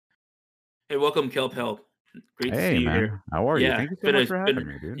Hey, welcome, KelpHelp. Great to see Hey, you here. man. How are you? Yeah, Thank you so much for having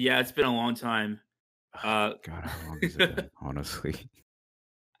me, dude. it's been a long time. Uh, God, how long has it been? Honestly.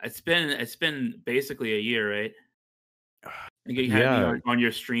 it's been basically a year, right? I think you had me Yeah, on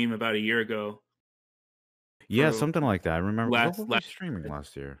your stream about a year ago yeah, for something like that. I remember. What last were we last. streaming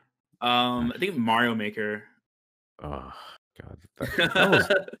last year? I think Mario Maker. Oh God, that was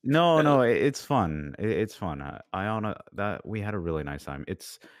no. It's fun. It's fun. I on that we had a really nice time.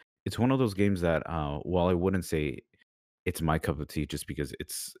 It's one of those games that while I wouldn't say it's my cup of tea, just because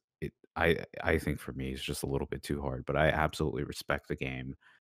I think for me it's just a little bit too hard. But I absolutely respect the game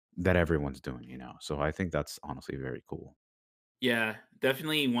that everyone's doing. So I think that's honestly very cool. Yeah,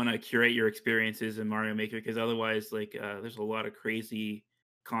 definitely want to curate your experiences in Mario Maker because otherwise, there's a lot of crazy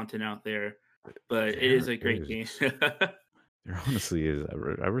content out there. But it is There a great game. is. There honestly is. I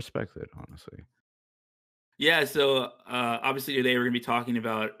respect it, honestly. Yeah, so obviously today we're going to be talking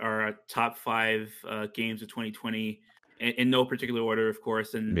about our top five games of 2020 in no particular order, of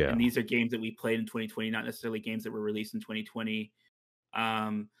course. And Yeah. these are games that we played in 2020, not necessarily games that were released in 2020.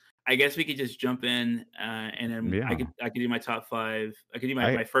 Um, I guess we could just jump in, and then Yeah. I could do my top five. I could do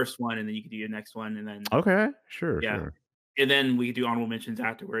I my first one, and then you could do your next one, and then okay. Sure, yeah, sure. and then we could do honorable mentions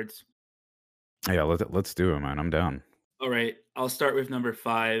afterwards. Yeah, let's do it, man. I'm down. All right, I'll start with number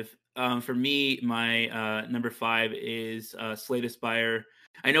five. For me, my number five is Slay the Spire.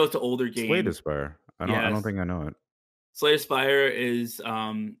 I know it's an older Slay game. Spire. I don't Yes, think I know it. Slay the Spire is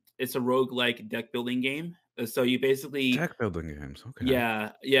it's a roguelike deck building game. So you basically Deck building games. Okay.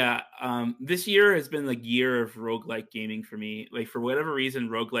 yeah. This year has been like year of roguelike gaming for me. Like for whatever reason,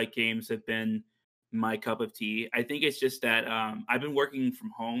 roguelike games have been my cup of tea. I think it's just that I've been working from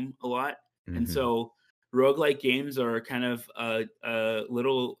home a lot, and Mhm. so roguelike games are kind of a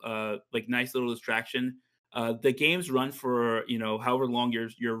little like nice little distraction. The games run for however long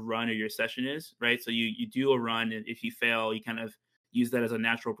your run or your session is, right? So you do a run, and if you fail, you kind of use that as a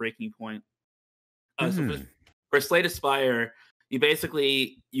natural breaking point. So Mhm. for Slay Aspire,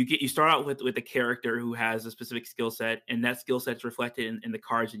 you start out with a character who has a specific skill set, and that skill set's reflected in the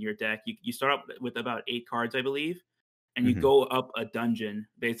cards in your deck. You start out with about 8 cards, I believe, and you Mhm. go up a dungeon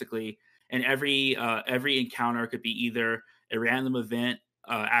basically. And every encounter could be either a random event,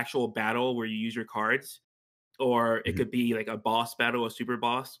 actual battle where you use your cards, or it Mhm. could be like a boss battle, a super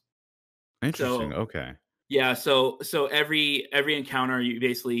boss. Interesting. So Okay. yeah, so every encounter, you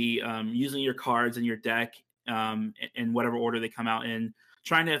basically using your cards in your deck in whatever order they come out in,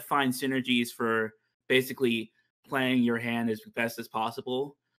 trying to find synergies for basically playing your hand as best as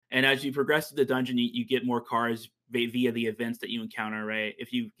possible. And as you progress to the dungeon, you get more cards via the events that you encounter. Right,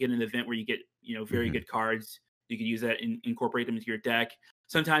 if you get an event where you get very Mhm. good cards, you can use that and incorporate them into your deck.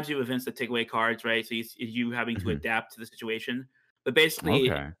 Sometimes you have events that take away cards, right? So you having to Mhm. adapt to the situation. But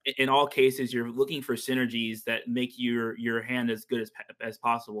basically, Okay. in all cases, you're looking for synergies that make your hand as good as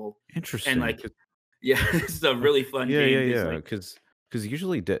possible. And Interesting. like, yeah, this is a really fun Yeah, game yeah, because yeah. like, Because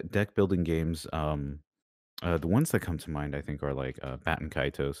usually deck building games, the ones that come to mind, I think, are like Bat and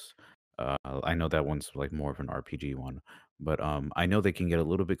Kaitos. I know that one's like more of an RPG one, but I know they can get a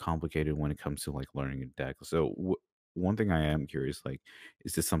little bit complicated when it comes to like learning a deck. So one thing I am curious, like,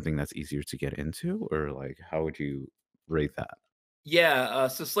 is this something that's easier to get into, or like, how would you rate that? yeah,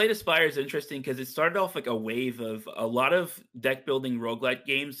 so Slate Aspire is interesting because it started off like a wave of a lot of deck building roguelike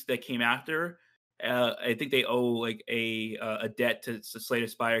games that came after. I think they owe like a debt to Slate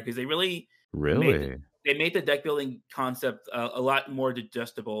Aspire because they really made Really? they made the deck building concept a lot more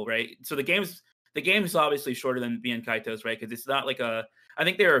digestible, right? So the game's obviously shorter than Bien Kaitos, right? Because it's not like a I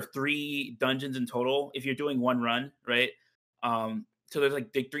think there are 3 dungeons in total if you're doing one run, right? So there's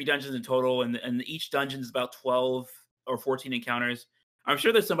like 3 dungeons in total, and each dungeon is about 12 or 14 encounters. I'm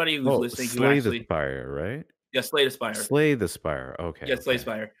sure there's somebody who's Oh, listening who Slay the actually Spire, right? yeah, Slay Aspire. Slay the Spire. Okay, Yeah, Slay okay.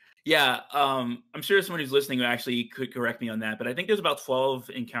 Spire. Yeah, I'm sure there's someone who's listening who actually could correct me on that, but I think there's about 12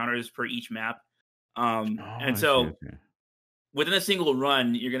 encounters per each map. Oh, And I see. I so see. within a single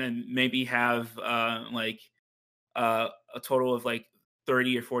run, you're gonna maybe have a total of like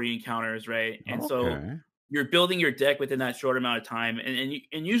 30 or 40 encounters, right? And so Okay. you're building your deck within that short amount of time, and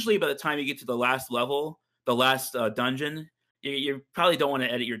usually by the time you get to the last level, the last dungeon, you probably don't want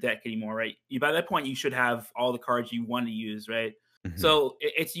to edit your deck anymore, right? By that point, you should have all the cards you want to use, right? Mhm. So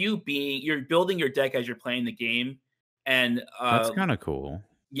it's you're building your deck as you're playing the game, and That's kind of cool.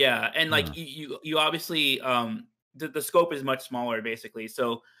 yeah, and like Yeah. you obviously the scope is much smaller basically.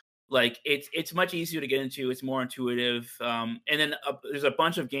 So like it's much easier to get into. It's more intuitive. And then there's a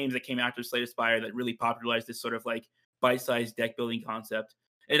bunch of games that came after Slay Aspire that really popularized this sort of like bite-sized deck building concept.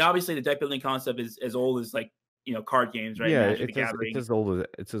 And obviously the deck building concept is as old as like card games, right? Yeah, Magic the Gathering.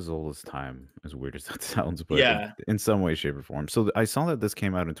 it's as old as time, as weird as that sounds, but Yeah. in some way, shape, or form. So I saw that this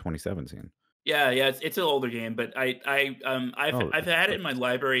came out in 2017. Yeah, yeah, it's an older game, but Oh, I've had it in my perfect.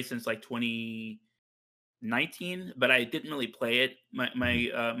 library since like 2019, but I didn't really play it. Mhm.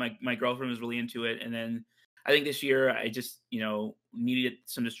 My girlfriend was really into it, and then I think this year I just needed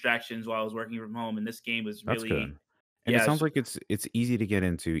some distractions while I was working from home, and this game was That's really good. And it yeah sounds like it's easy to get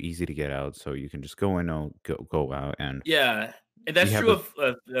into, easy to get out, so you can just go in, and go out, and yeah, and you that's have true a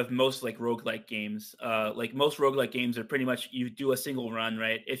of most like roguelike games. Like most roguelike games are pretty much you do a single run,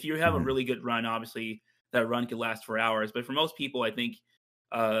 right? If you have a mhm. really good run, obviously that run could last for hours. But for most people, I think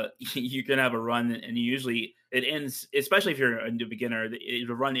you can have a run, and usually it ends. Especially if you're a new beginner, the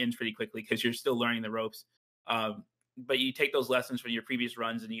run ends pretty quickly because you're still learning the ropes. But you take those lessons from your previous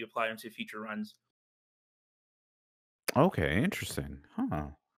runs and you apply them to future runs. Okay, interesting. Huh.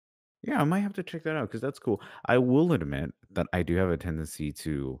 Yeah, I might have to check that out because that's cool. I will admit that I do have a tendency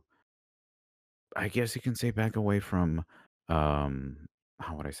to, I guess you can say, back away from,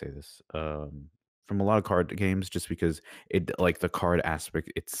 how would I say this? From a lot of card games just because like, the card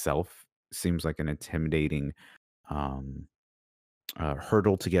aspect itself seems like an intimidating, um,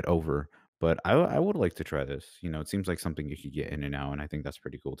 hurdle to get over, but I would like to try this. It seems like something you could get in and out, and I think that's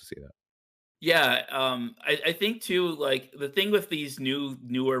pretty cool to see that. Yeah, I think too, like the thing with these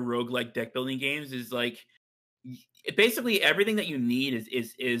newer roguelike deck building games is like basically everything that you need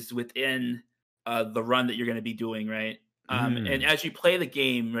is within the run that you're going to be doing, right? And Mm, as you play the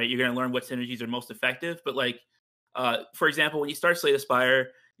game, right, you're going to learn what synergies are most effective. But like, for example, when you start Slay the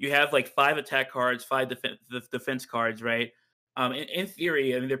Spire, you have like five attack cards, five defense cards, right? In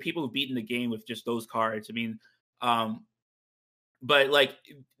theory, I mean, there are people who've beaten the game with just those cards. I mean, um, but like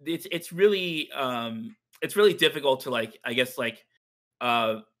it's really difficult to like I guess like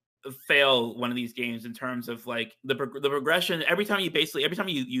uh fail one of these games in terms of like the progression. Every time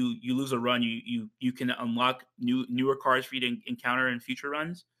you lose a run, you can unlock newer cards for you to encounter in future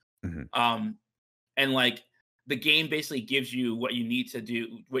runs. mhm. um and like the game basically gives you what you need to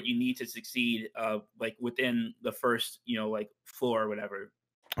do, what you need to succeed, like within the first like floor or whatever.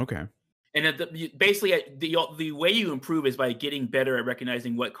 Okay. And basically, the way you improve is by getting better at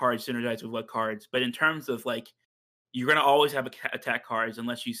recognizing what cards synergize with what cards. But in terms of like, you're gonna always have attack cards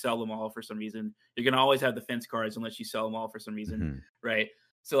unless you sell them all for some reason. You're gonna always have defense cards unless you sell them all for some reason, Mhm. right?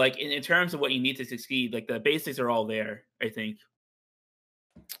 So like in terms of what you need to succeed, like the basics are all there. I think.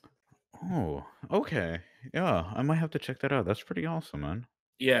 Oh, okay. Yeah, I might have to check that out. That's pretty awesome, man.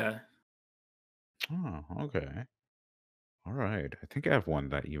 Yeah. Oh, okay. All right. I think I have one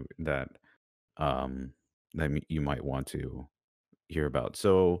um you might want to hear about.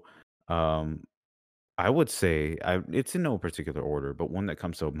 So, um I would say it's in no particular order, but one that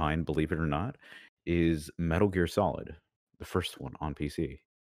comes to mind, believe it or not, is Metal Gear Solid, the first one on PC.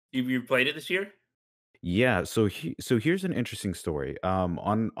 You played it this year? Yeah, so here's an interesting story. On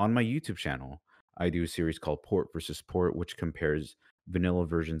my YouTube channel, I do a series called Port versus Port, which compares vanilla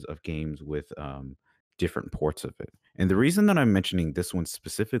versions of games with different ports of it. And the reason that I'm mentioning this one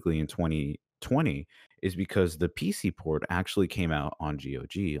specifically in 2020 is because the PC port actually came out on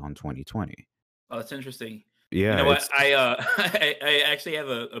GOG on 2020. Oh, that's interesting. You Yeah, know what? it's I actually have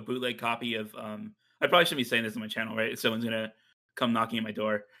a bootleg copy of I probably shouldn't be saying this on my channel, right? Someone's gonna come knocking at my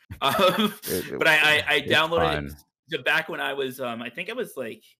door. it, But I it's downloaded it fine. back when I was I think I was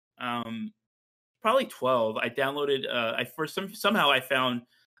like probably 12. I downloaded I for somehow I found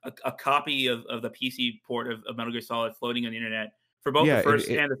a copy of the PC port of Metal Gear Solid floating on the internet for both the Yeah,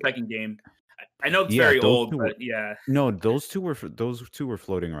 first and the second game. I know it's yeah, very those old, 2 were but yeah. no, those 2 were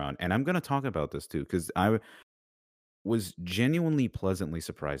floating around, and I'm gonna talk about this too because was genuinely pleasantly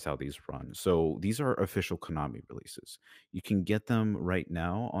surprised how these run. So these are official Konami releases. You can get them right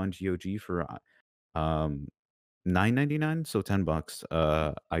now on GOG for um 9.99, so 10 bucks.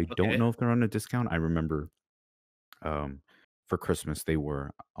 I don't Okay. know if they're on a discount. I remember um for Christmas they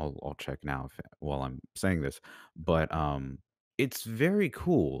were. I'll check now while I'm saying this, but it's very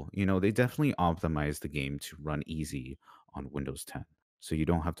cool. They definitely optimize the game to run easy on Windows 10. So you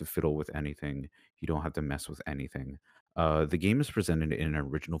don't have to fiddle with anything. You don't have to mess with anything. The game is presented in an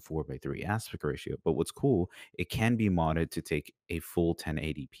original 4:3 aspect ratio, but what's cool, it can be modded to take a full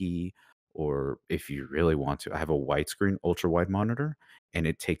 1080p, or if you really want to, I have a widescreen ultra wide monitor and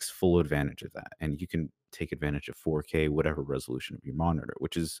it takes full advantage of that. And you can take advantage of 4K, whatever resolution of your monitor,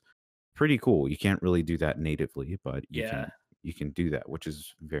 which is pretty cool. You can't really do that natively, but Yeah. you can do that, which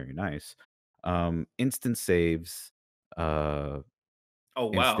is very nice. Instant saves, uh, Oh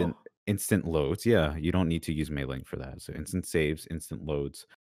instant wow. instant loads. Yeah, you don't need to use mailing for that. So instant saves, instant loads.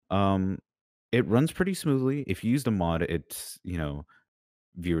 Um, it runs pretty smoothly. If you use the mod, it's,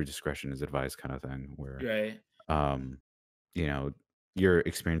 viewer discretion is advised kind of thing where, Right. um, you know, your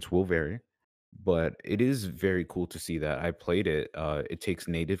experience will vary, but it is very cool to see that. I played it. It takes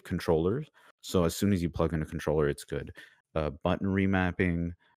native controllers, so as soon as you plug in a controller, it's good. Button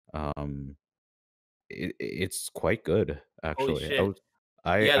remapping, um, it's quite good Holy actually. I shit. was,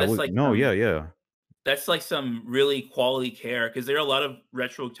 I Yeah, I that's was like no, yeah, yeah, that's like some really quality care because there are a lot of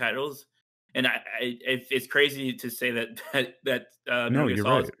retro titles, and it's crazy to say that Metal no, Gear you're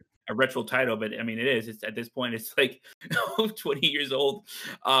Solid is right. a retro title, but I mean it is. It's at this point, it's like 20 years old.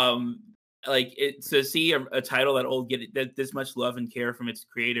 Like it to see a title that old get that this much love and care from its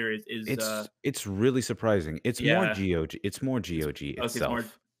creator is It's really surprising. yeah. It's more It's GOG okay. It's more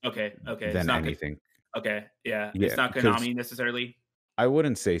itself okay. Okay, it's than not good. anything. Okay, yeah, it's Yeah, not because Konami necessarily. I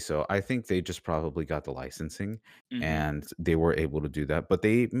wouldn't say so. I think they just probably got the licensing Hmm. and they were able to do that, but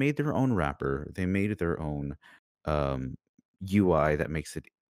they made their own wrapper. They made their own um, UI that makes it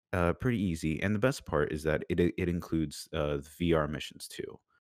pretty easy. And the best part is that it includes the VR missions too.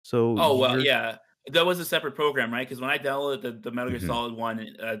 So Oh, well, you're yeah. That was a separate program, right? Because when I downloaded the Metal Gear mhm. Solid 1,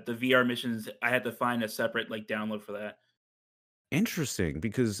 the VR missions, I had to find a separate, like, download for that. Interesting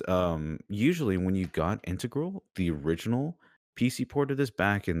because usually when you got Integral, the original PC port of this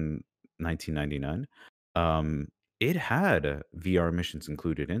back in 1999, um, it had VR missions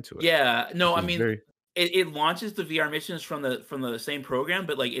included into it, Yeah, no, which I is mean, very it launches the VR missions from the same program,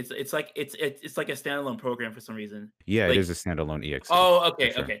 but, like, it's like it's like a standalone program for some reason. yeah, it Like is a standalone EXE oh, for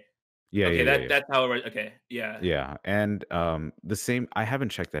okay, sure. okay. Yeah, yeah, Okay, yeah, yeah. that's how it works. Okay, yeah, Yeah, and, the same I haven't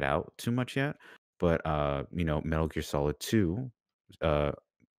checked that out too much yet, but, Metal Gear Solid 2, uh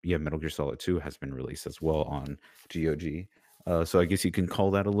yeah, Metal Gear Solid 2 has been released as well on GOG, so I guess you can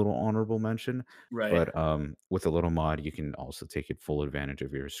call that a little honorable mention, right, but, with a little mod, you can also take it full advantage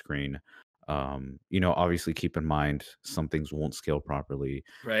of your screen. Obviously, keep in mind, some things won't scale properly,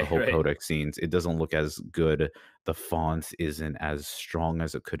 the right, whole right. codec scenes, it doesn't look as good, the font isn't as strong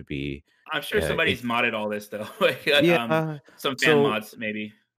as it could be, I'm sure somebody's it's modded all this though, like, yeah. some fan So mods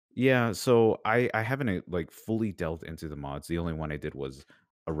maybe. yeah, so I haven't like fully delved into the mods. The only one I did was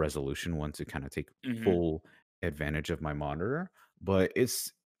a resolution one to kind of take Mhm. full advantage of my monitor. But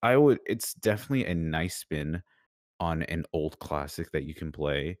it's definitely a nice spin on an old classic that you can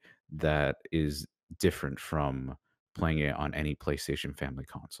play that is different from playing it on any PlayStation family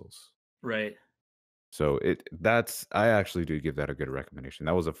consoles. Right. So that's I actually do give that a good recommendation.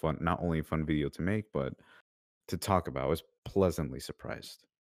 That was a fun, not only a fun video to make, but to talk about. I was pleasantly surprised.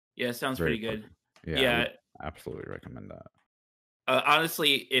 Yeah, it sounds Very pretty good. pleasant. Yeah, I would Yeah, absolutely recommend that.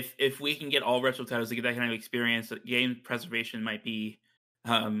 honestly, if we can get all retro titles to get that kind of experience, game preservation might be,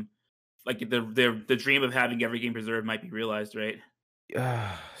 um, like the dream of having every game preserved might be realized, right?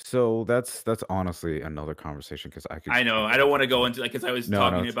 So that's honestly another conversation because I could I know. talk I don't about want that to go for into like because I was no, no,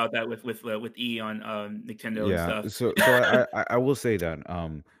 talking it's about that with E on Nintendo and yeah. stuff. So I will say that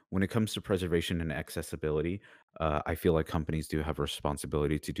when it comes to preservation and accessibility, I feel like companies do have a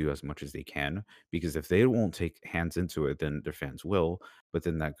responsibility to do as much as they can because if they won't take hands into it, then their fans will. But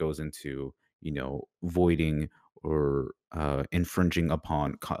then that goes into voiding or infringing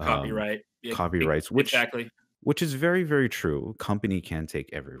upon Copyright. Yeah, copyrights, exactly. which is very, very true. Company can take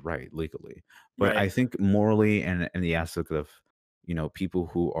every right legally. But I Right. think morally and in the aspect of, people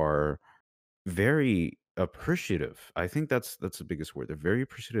who are very appreciative. I think that's the biggest word. They're very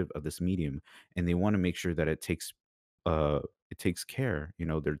appreciative of this medium and they want to make sure that it takes care.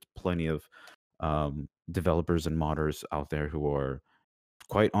 There's plenty of developers and modders out there who are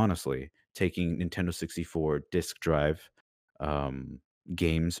quite honestly, taking Nintendo 64 disk drive um,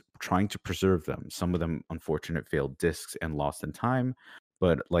 games, trying to preserve them. Some of them, unfortunate, failed discs and lost in time.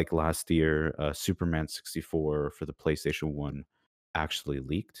 But like last year, Superman 64 for the PlayStation 1 actually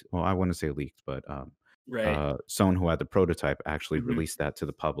leaked. Well, I wouldn't say leaked, but Right. someone who had the prototype actually Mhm. released that to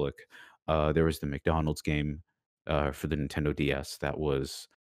the public. There was the McDonald's game for the Nintendo DS that was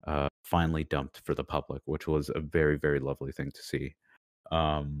finally dumped for the public, which was a very, very lovely thing to see.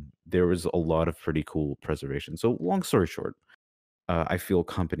 There was a lot of pretty cool preservation. So, long story short, I feel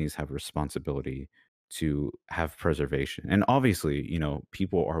companies have a responsibility to have preservation, and obviously,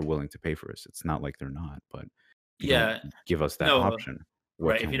 people are willing to pay for this. It's not like they're not, but if you don't Yeah. give us that No. option,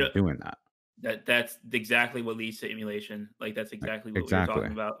 what Right. If can you we don't do in that? that's exactly what leads to emulation. Like, that's exactly what we were Exactly.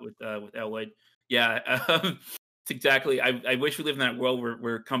 talking about with Elwood. Yeah, it's exactly I wish we lived in that world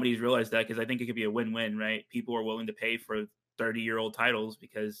where companies realize that because I think it could be a win-win, right? People are willing to pay for 30-year-old titles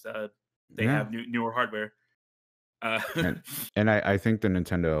because, they Yeah, have newer hardware. Uh, and I think the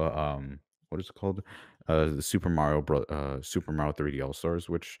Nintendo what is it called? The Super Mario 3D All Stars,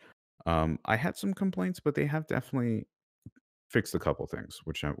 which I had some complaints, but they have definitely fixed a couple things,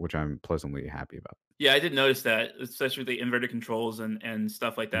 which I'm pleasantly happy about. Yeah, I did notice that, especially with the inverted controls and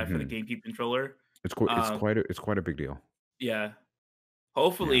stuff like that for the Mhm. GameCube controller. Um, It's quite a big deal. yeah. Yeah.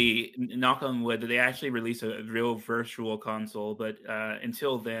 Hopefully, knock on wood, that they actually release a real virtual console, but,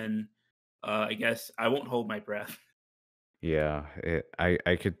 until then, I guess I won't hold my breath. Yeah,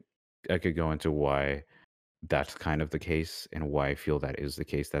 I could go into why that's kind of the case and why I feel that is the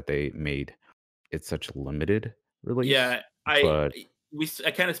case that they made it such limited release, Yeah, I but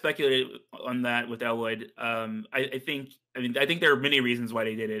I kinda speculated on that with Elwood. I think I think there are many reasons why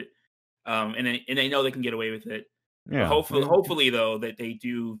they did it, and they know they can get away with it. But yeah, hopefully, though, that they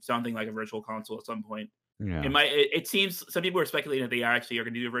do something like a virtual console at some point. yeah, It seems some people are speculating that they actually are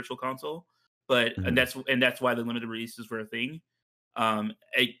gonna do a virtual console, but mhm. and that's why the limited releases were a thing.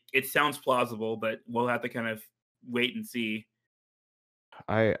 It sounds plausible, but we'll have to kind of wait and see.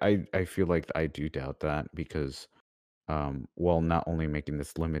 I feel like I do doubt that because, while not only making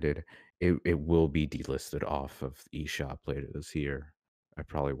this limited, it will be delisted off of eShop later this year. I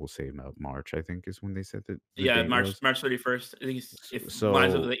probably will say about March, I think, is when they said that the Yeah, date was. March 31st. I think S if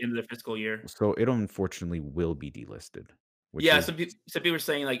lines up with so the end of the fiscal year. so it unfortunately will be delisted, which Yeah, is some people are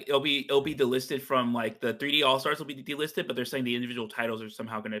saying, like, it'll be delisted from, like, the 3D All-Stars will be delisted, but they're saying the individual titles are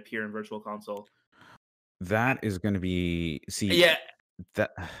somehow gonna appear in Virtual Console. I that is gonna be see, Yeah,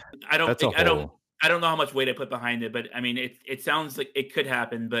 that I don't that's a think whole I don't know how much weight I put behind it, but, I mean, it sounds like it could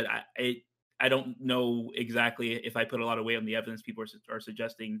happen, but I don't know exactly if I put a lot of weight on the evidence people are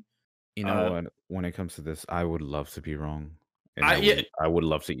suggesting. you know Uh, what? When it comes to this, I would love to be wrong, and yeah, I would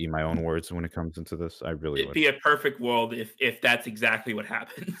love to eat my own words when it comes into this, I really it'd would. be a perfect world if that's exactly what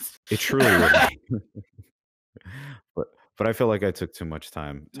happens. It truly would be. But I feel like I took too much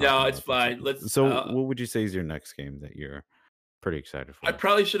time No, talking it's about this. fine. So what would you say is your next game that you're pretty excited I for?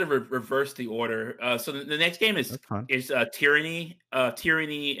 probably should have reversed the order. So the next game That's fine. is Tyranny.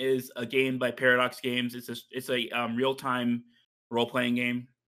 Tyranny is a game by Paradox Games. It's a real time role playing game,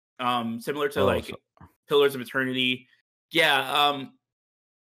 similar to Oh, so like Pillars of Eternity. Yeah, I'm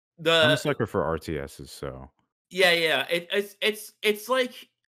a the sucker for RTSs, so yeah. It's like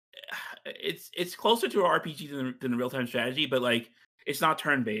it's closer to an RPG than a real time strategy, but like it's not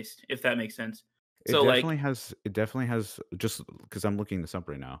turn based, if that makes sense. So like, it definitely has just because I'm looking this up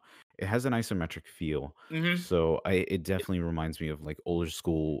right now. It has an isometric feel. mhm. So it definitely reminds me of like older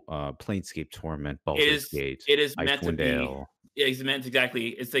school Planescape Torment, Baldur's Gate, It is meant to Icewind be. Dale. Yeah,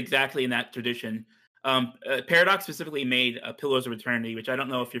 it's exactly in that tradition. Paradox specifically made, Pillars of Eternity, which I don't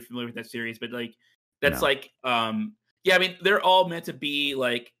know if you're familiar with that series, but, like, that's No. like, yeah, I mean, they're all meant to be,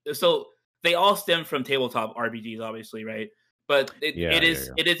 like so they all stem from tabletop RPGs, obviously, right? But Yeah, yeah,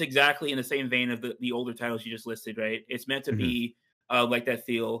 yeah. it is exactly in the same vein of the older titles you just listed, right? It's meant to Mhm. be, like that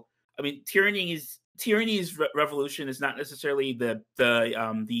feel. I mean, Tyranny's revolution is not necessarily the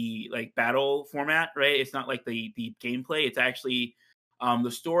like battle format, right? It's not like the gameplay. It's actually the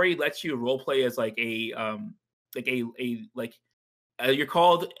story lets you role play as like a like you're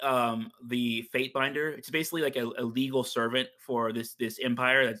called the Fate Binder. It's basically like a legal servant for this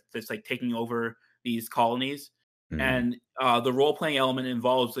empire that's like taking over these colonies, Mm. and the role playing element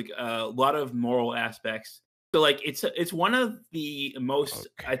involves like a lot of moral aspects. So like it's one of the most,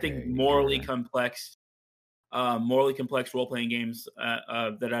 I think, Okay, yeah. morally complex role playing games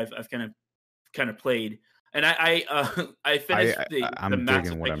that I've kind of played. And I finished the I'm Mass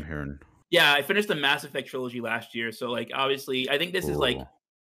digging what Effect. I'm hearing. Yeah, I finished the Mass Effect trilogy last year. So like obviously, I think Cool.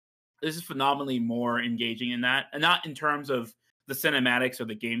 this is phenomenally more engaging in that, and not in terms of the cinematics or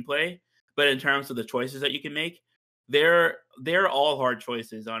the gameplay, but in terms of the choices that you can make. They're all hard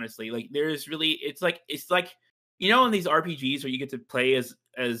choices, honestly. Like there's really it's like in these RPGs where you get to play as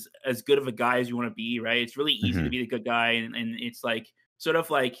good of a guy as you want to be, right? It's really easy to Mhm. be the good guy, and it's like sort of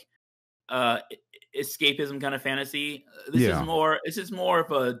like escapism kind of fantasy. Yeah. This is more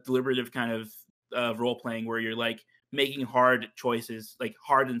of a deliberative kind of role playing where you're like making hard choices, like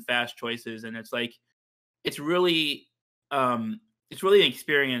hard and fast choices, and it's like it's really it's really an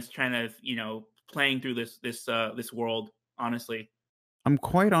experience trying to playing through this world. Honestly, I'm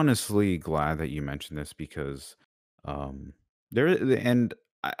quite honestly glad that you mentioned this because there and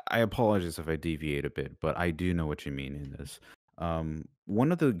I apologize if I deviate a bit, but I do know what you mean in this.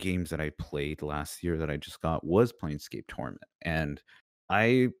 One of the games that I played last year that I just got was Planescape Torment, and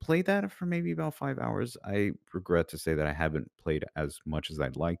I played that for maybe about 5 hours. I regret to say that I haven't played as much as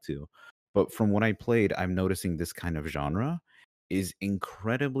I'd like to, but from what I played, I'm noticing this kind of genre is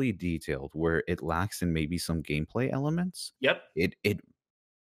incredibly detailed, where it lacks in maybe some gameplay elements. yep. It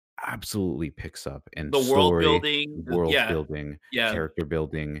absolutely picks up in The world story, building, world yeah, building, yeah, character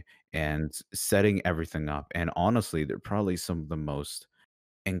building, and setting everything up. And honestly, they're probably some of the most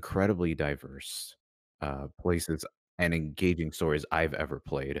incredibly diverse places and engaging stories I've ever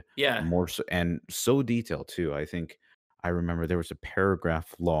played. yeah, More so, and so detailed too. I think I remember there was a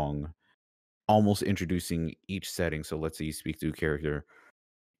paragraph long, almost introducing each setting. So let's say you speak to a character,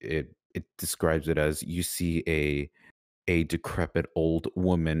 it describes it as you see a decrepit old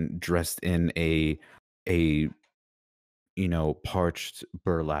woman dressed in a parched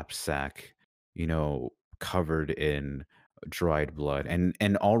burlap sack, covered in dried blood, and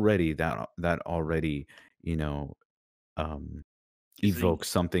already that already, you know, um, is the evokes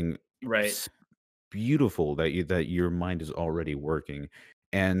something right. s beautiful that your mind is already working,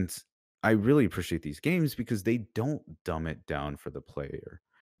 and I really appreciate these games because they don't dumb it down for the player,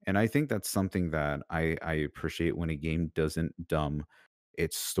 and I think that's something that I appreciate when a game doesn't dumb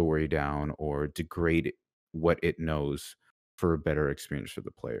its story down or degrade what it knows for a better experience for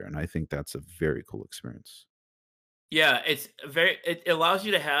the player, and I think that's a very cool experience. Yeah, it's very it allows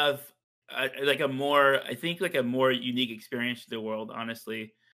you to have, like, a more I think, like, a more unique experience to the world,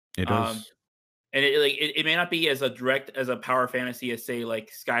 honestly. It Um, does. and it may not be as a direct as a power fantasy as, say,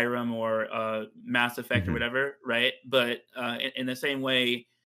 like, Skyrim or, Mass Effect or Mhm. whatever, right? But, in the same way,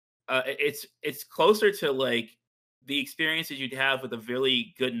 it's closer to, like, the experiences you'd have with a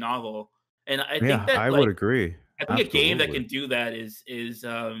really good novel, and I think Yeah, that, I would like agree. I think a game that Absolutely. can do that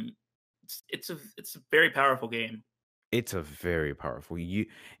it's a very powerful game. It's a very powerful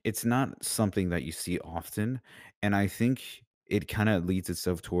it's not something that you see often, and I think it kinda leads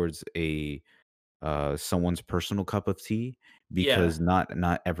itself towards someone's personal cup of tea Yeah, because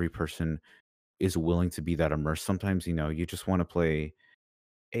not every person is willing to be that immersed. Sometimes, you just wanna play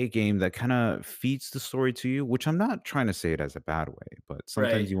a game that kinda feeds the story to you, which I'm not trying to say it as a bad way, but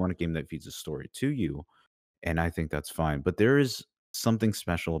sometimes right. you want a game that feeds the story to you, and I think that's fine. But there is something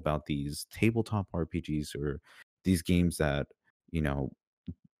special about these tabletop RPGs or these games that, you know,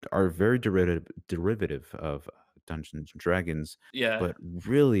 are very derivative of Dungeons and Dragons, Yeah, but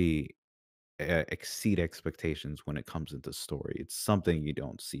really exceed expectations when it comes into story. It's something you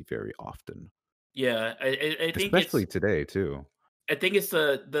don't see very often, yeah. especially today too. I think it's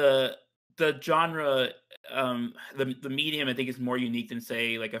the genre, the medium. I think is more unique than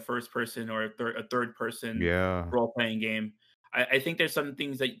say like a first person or a third person Yeah. role playing game. I think there's some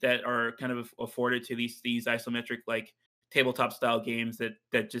things that are kind of afforded to these isometric like tabletop style games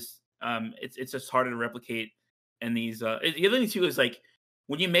that just it's just harder to replicate. And the other thing too is like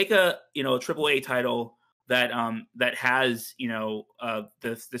when you make a triple A title that has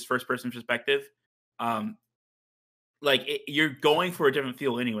this first person perspective. Um, you're going for a different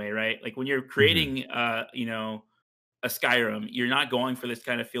feel anyway, right? Like when you're Mhm. creating, a Skyrim, you're not going for this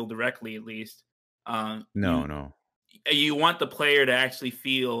kind of feel directly, at least. No, no. You want the player to actually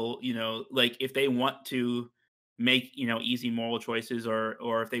feel, like if they want to make, easy moral choices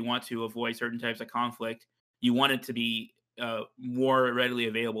or if they want to avoid certain types of conflict, you want it to be more readily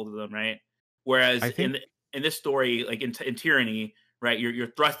available to them, right? Whereas I think in this story, like in Tyranny, right, you're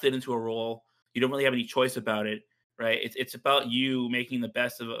thrusted into a role. You don't really have any choice about it, right? It's about you making the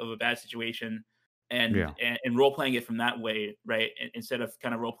best of a bad situation and, yeah. and role playing it from that way, right? Instead of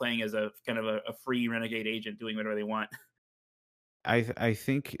kind of role playing as a kind of a free renegade agent doing whatever they want. I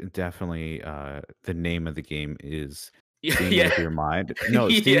think definitely, the name of the game is Yeah, seeing with yeah, your mind.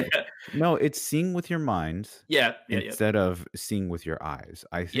 No, yeah, it's seeing with your mind yeah, yeah, yeah, instead of seeing with your eyes.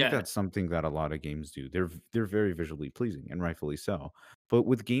 I think yeah, that's something that a lot of games do. They're very visually pleasing, and rightfully so. But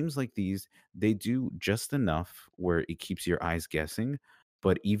with games like these, they do just enough where it keeps your eyes guessing,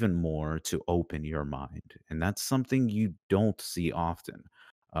 but even more to open your mind, and that's something you don't see often.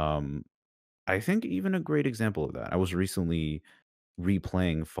 Um, I think even a great example of that, I was recently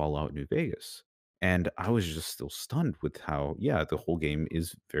replaying Fallout New Vegas. And I was just still stunned with how, yeah, the whole game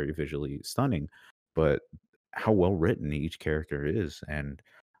is very visually stunning, but how well written each character is and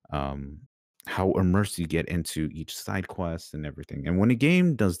um, how immersed you get into each side quest and everything. And when a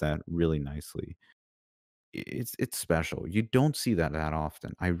game does that really nicely, it's special. You don't see that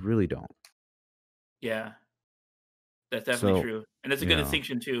often. I really don't. yeah. That's definitely So, true, and that's a good yeah.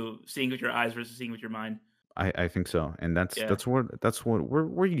 distinction too. Seeing with your eyes versus seeing with your mind. I think so, and that's Yeah, that's what that's what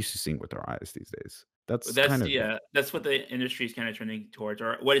we're used to seeing with our eyes these days. That's kind of it. that's what the industry is kind of trending towards,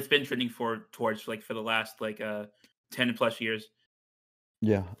 or what it's been trending towards like for the last 10 plus years.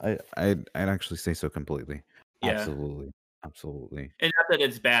 Yeah, I'd actually say so completely. Yeah, Absolutely, absolutely. and not that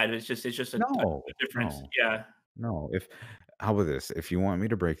it's bad. It's just a No, difference. no, Yeah, no. If how about this? If you want me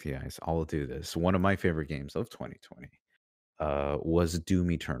to break the ice, I'll do this. One of my favorite games of 2020. was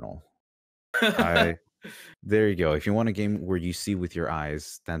Doom Eternal. It's I There you go. If you want a game where you see with your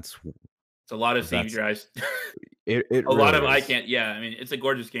eyes, a lot of seeing with that's your eyes. it A lot really of eye is. can't. Yeah, I mean, it's a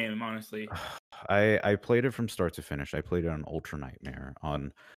gorgeous game, honestly. I played it from start to finish. I played it on Ultra Nightmare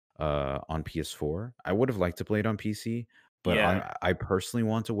on PS4. I would have liked to play it on PC, but Yeah, I personally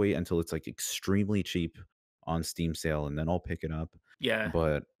want to wait until it's like extremely cheap on Steam sale and then I'll pick it up. yeah,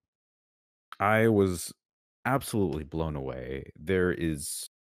 But I was absolutely blown away.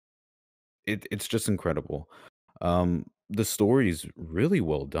 It's just incredible. The story is really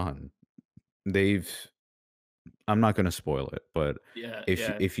well done. They've I'm not gonna spoil it, but yeah, if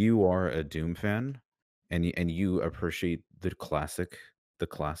yeah. if you are a Doom fan and you appreciate the classics,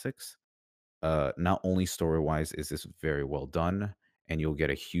 not only story-wise is this very well done, and you'll get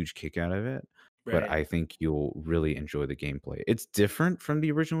a huge kick out of it, but Right. I think you'll really enjoy the gameplay. It's different from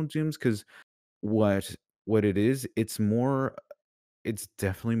the original Dooms 'cause what it is, it's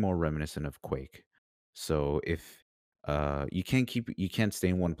definitely more reminiscent of Quake. So if you can't stay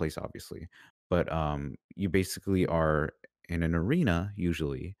in one place obviously, but you basically are in an arena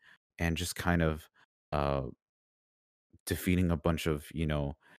usually and just kind of uh defeating a bunch of,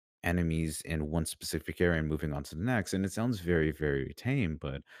 enemies in one specific area and moving on to the next. And it sounds very, very tame,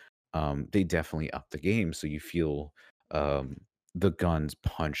 but they definitely up the game. So you feel um, the guns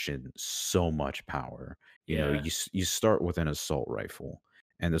punch in so much power. Yeah, You start with an assault rifle,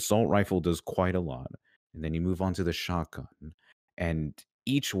 and the assault rifle does quite a lot. And then you move on to the shotgun, and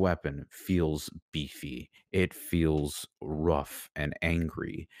each weapon feels beefy. It feels rough and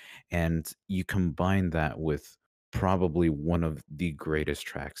angry. And you combine that with probably one of the greatest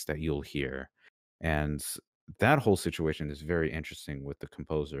tracks that you'll hear. And that whole situation is very interesting with the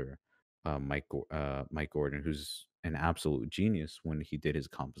composer, Mike Gordon, who's an absolute genius when he did his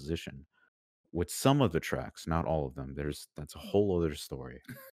composition. With some of the tracks, not all of them. That's a whole other story.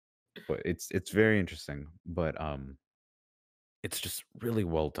 But it's very interesting. But it's just really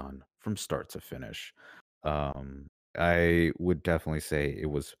well done from start to finish. Um, I would definitely say it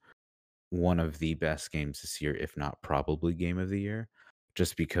was one of the best games this year, if not probably game of the year,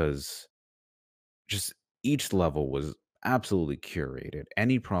 just because just each level was absolutely curated.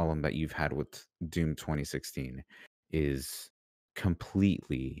 Any problem that you've had with Doom 2016 is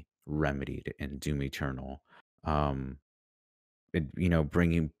completely remedied in Doom Eternal. Um,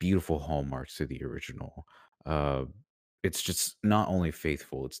 bringing beautiful hallmarks to the original. Uh, it's just not only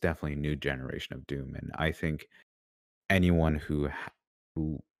faithful; it's definitely a new generation of Doom, and I think anyone who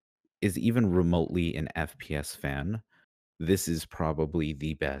is even remotely an FPS fan, this is probably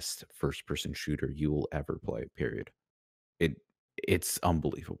the best first person shooter you will ever play, period. It it's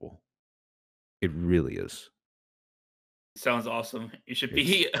unbelievable. It really is. sounds awesome. You should It's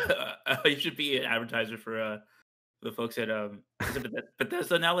be you should be an advertiser for the folks at is it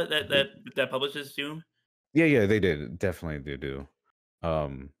Bethesda now that publishes Doom? Yeah, yeah, they did. Definitely they do.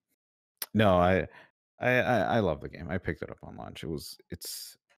 Um no, I love the game. I picked it up on launch.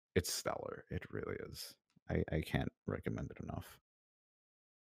 It's stellar. It really is. I can't recommend it enough.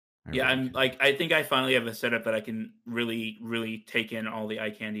 I Yeah, really I'm can't. like I think I finally have a setup that I can really take in all the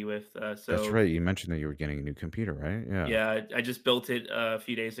eye candy with. That's So right. You mentioned that you were getting a new computer, right? Yeah. yeah, I just built it a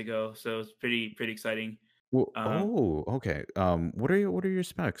few days ago, so it's pretty exciting. Well, Um, oh, okay. What are your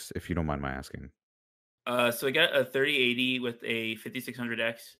specs, if you don't mind my asking? so I got a 3080 with a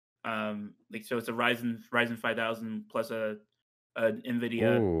 5600X. Like so, it's a Ryzen 5000 plus a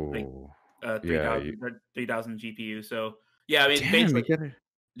NVIDIA like Oh, yeah. 3000 GPU. So yeah, I mean Damn, you basically get it.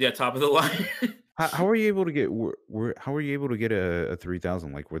 yeah, top of the line. How are you able to get? How are you able to get a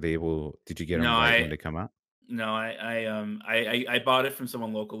 3000? Like, were they able? Did you get no, them right when I they come out? No, I bought it from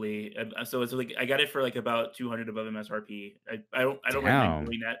someone locally, so it's like I got it for like about 200 above MSRP. I don't recommend Damn.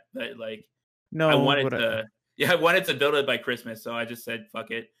 doing that, but like I No, wanted but to, yeah, I wanted to build it by Christmas, so I just said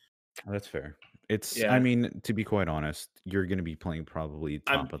fuck it. that's fair. I Yeah, mean, to be quite honest, you're going to be playing probably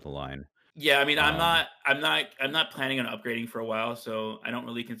I'm top of the line. yeah, I mean Um, I'm not planning on upgrading for a while, so I don't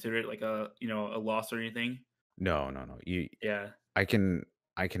really consider it like a a loss or anything. no, no, no. Yeah, I can,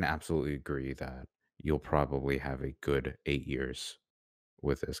 I can absolutely agree that you'll probably have a good 8 years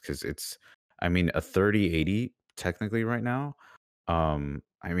with this because I mean, a 3080 technically right now.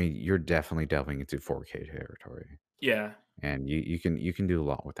 I mean, you're definitely delving into 4K territory. yeah, And you can do a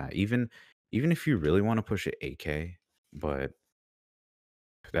lot with that. Even if you really wanna push it 8K, but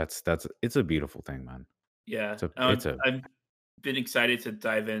that's it's a beautiful thing, man. yeah. It's a I've been excited to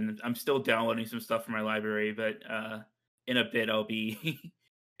dive in. I'm still downloading some stuff from my library, but in a bit I'll be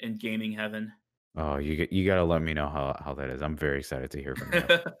in gaming heaven. oh, you gotta let me know how that is. I'm very excited to hear from you.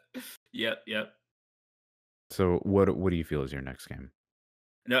 Yep, yep. So what do you feel is your next game?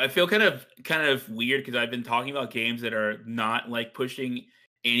 No, I feel kind of weird because I've been talking about games that are not like pushing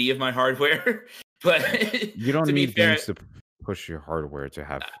any of my hardware. But You don't to be need fair, games to push your hardware to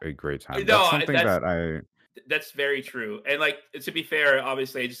have a great time. That's no, something that I that's very true. And like to be fair,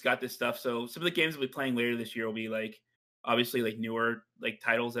 obviously I just got this stuff. So some of the games we'll be playing later this year will be like obviously like newer like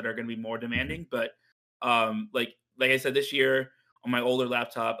titles that are going to be more Mhm, demanding. But like I said, this year on my older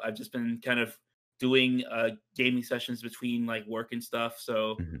laptop, I've just been kind of doing gaming sessions between like work and stuff.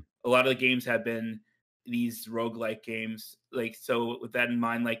 So mhm. a lot of the games have been these roguelike games. Like so with that in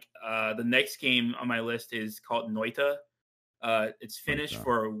mind, like the next game on my list is called Noita. It's Like finished that.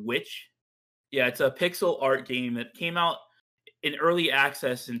 for Witch. Yeah, it's a pixel art game that came out in early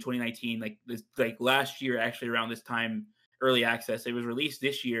access in 2019, like last year, actually around this time, early access. It was released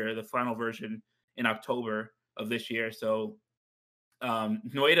this year, the final version in October of this year. So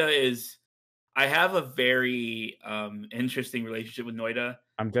Noida is. I have a very interesting relationship with Noida.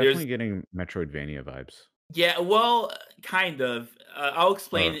 I'm There's definitely getting Metroidvania vibes. yeah, well, kind of. I'll Uh,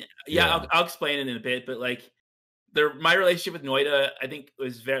 explain. Yeah, yeah. I'll explain it in a bit. But like my relationship with Noida, I think,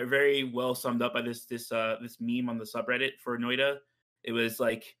 was very very well summed up by this meme on the subreddit for Noida. It was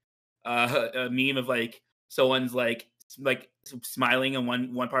like a meme of like someone's like smiling, and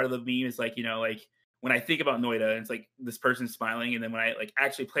one part of the meme is like like when I think about Noida, and it's like this person smiling, and then when I like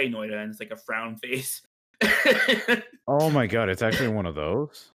actually play Noida, and it's like a frown face. Oh my god, it's actually one of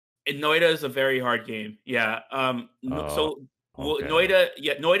those? And Noida is a very hard game. Yeah. Oh, So well, okay.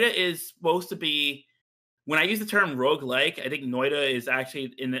 Noida is supposed to be. When I use the term rogue-like, I think Noida is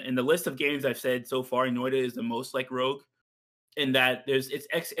actually in the list of games I've said so far. Noida is the most like Rogue in that it's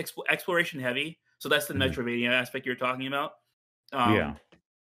exploration heavy. So that's the Mhm. Metroidvania aspect you're talking about. Yeah. Um,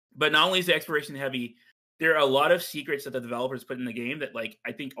 but not only is the exploration heavy, there are a lot of secrets that the developers put in the game that like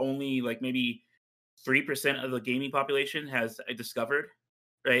I think only like maybe 3% of the gaming population has discovered.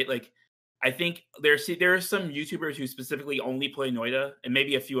 Right, like I think there are some YouTubers who specifically only play Noida and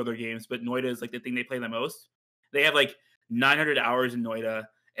maybe a few other games, but Noida is like the thing they play the most. They have like 900 hours in Noida,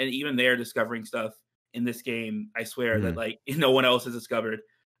 and even they're discovering stuff in this game. I swear that Mhm. like no one else has discovered.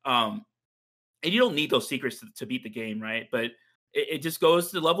 Um, and you don't need those secrets to beat the game, right? But it just goes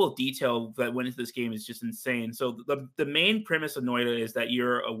to the level of detail that went into this game is just insane. So the main premise of Noida is that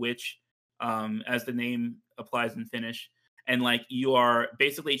you're a witch, as the name applies in Finnish, and like you are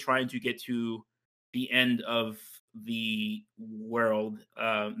basically trying to get to the end of the world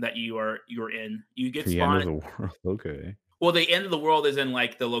that you're in. You get The end of spawned. the world. Okay. Well, the end of the world is in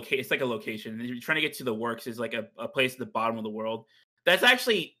like the location. It's like a location. You're trying to get to the works is like a place at the bottom of the world. That's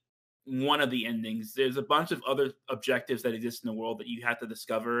actually one of the endings. There's a bunch of other objectives that exist in the world that you have to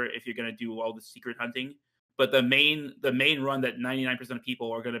discover if you're going to do all the secret hunting. But the main run that 99% of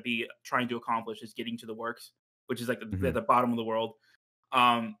people are going to be trying to accomplish is getting to the works, which is like Mhm. the bottom of the world.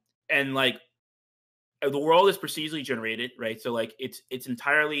 Um, and like the world is procedurally generated, right? So like it's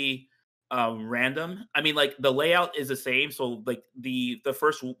entirely random. I mean, like the layout is the same. So like the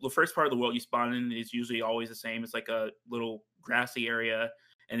first part of the world you spawn in is usually always the same. It's like a little grassy area,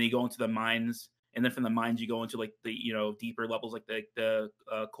 and then you go into the mines, and then from the mines you go into like the deeper levels, like the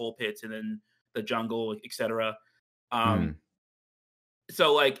coal pits, and then the jungle, etc. Um, Mhm.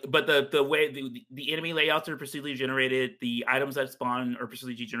 so like, but the way the enemy layouts are procedurally generated, the items that spawn are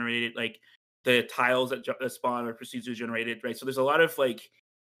procedurally generated, like the tiles that spawn are procedurally generated, right? So there's a lot of like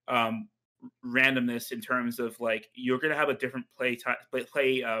um randomness in terms of like you're gonna have a different play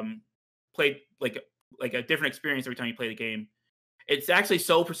like a different experience every time you play the game. It's actually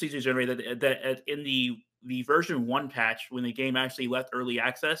so procedurally generated that in the version one patch, when the game actually left early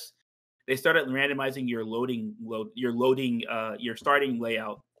access, they started randomizing your starting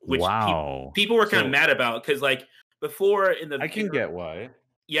layout, which Wow. people were kind of So mad about because like before I can get why.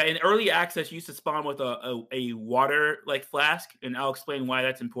 yeah, in early access you used to spawn with a water like flask, and I'll explain why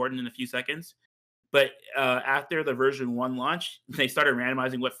that's important in a few seconds. But after the version one launch, they started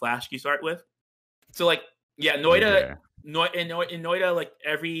randomizing what flask you start with. So like yeah, Okay. In Noida, like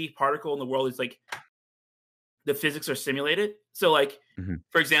every particle in the world is like the physics are simulated. So like Mhm.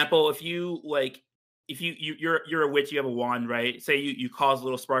 for example, if you're a witch, you have a wand, right? Say you cause a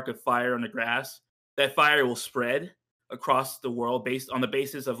little spark of fire on the grass, that fire will spread across the world based on the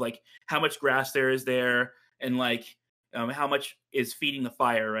basis of like how much grass there is there and like how much is feeding the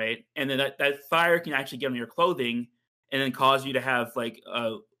fire, right? And then that fire can actually get on your clothing and then cause you to have like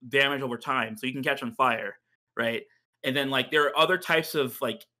damage over time. So you can catch on fire, right? And then like there are other types of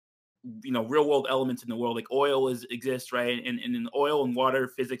like real world elements in the world, like oil exists, right? And in oil and water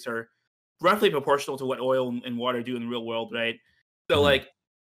physics are roughly proportional to what oil and water do in the real world, right? So Mhm. like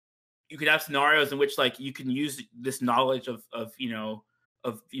you could have scenarios in which like you can use this knowledge of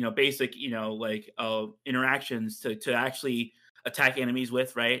basic like interactions to actually attack enemies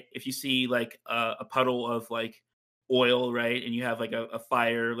with, right? If you see like a puddle of like oil, right, and you have like a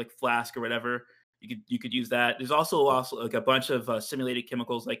fire like flask or whatever, you could use that. There's also like a bunch of simulated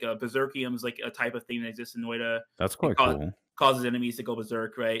chemicals like berserkium is like a type of thing that exists in Noida. That's It quite cool. causes enemies to go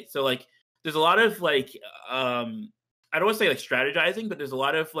berserk, right? So like there's a lot of like I don't want to say like strategizing, but there's a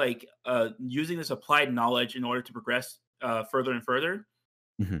lot of like using this applied knowledge in order to progress further and further.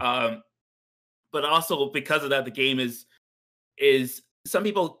 Mhm. Um, but also because of that, the game is some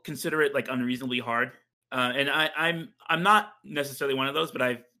people consider it like unreasonably hard, and I'm not necessarily one of those,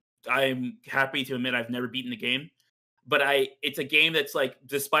 but I'm happy to admit I've never beaten the game. But it's a game that's like,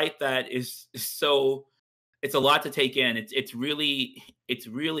 despite that, is so it's a lot to take in. It's really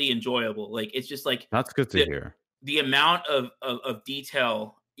enjoyable. Like it's just like That's good to the hear. the amount of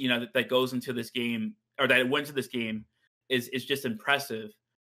detail that goes into this game or that went into this game is just impressive.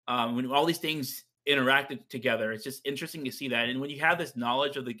 When all these things interacted together, it's just interesting to see that. And when you have this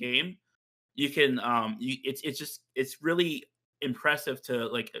knowledge of the game, you can it's really impressive to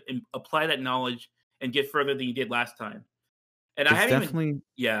like apply that knowledge and get further than you did last time. And I It's haven't even definitely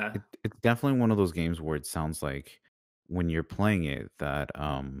yeah. it's definitely one of those games where it sounds like when you're playing it that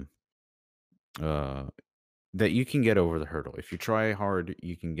uh that you can get over the hurdle. If you try hard,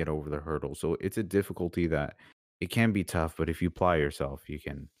 you can get over the hurdle. So it's a difficulty that it can be tough, but if you apply yourself, you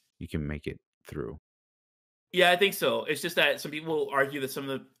can make it through. Yeah, I think so. It's just that some people argue that some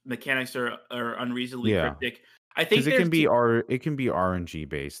of the mechanics are unreasonably Yeah. cryptic. I Because think there's two. it can be RNG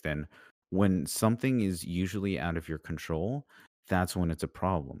based, and when something is usually out of your control, that's when it's a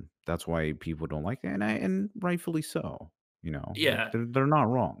problem. That's why people don't like it, and rightfully so. Like Yeah, they're not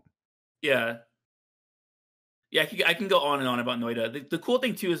wrong. yeah, yeah. I can go on and on about Noida. The cool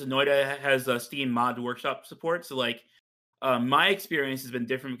thing too is that Noida has a Steam Mod Workshop support. So like, my experience has been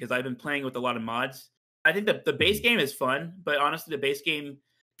different because I've been playing with a lot of mods. I think the base Mhm. game is fun, but honestly, the base game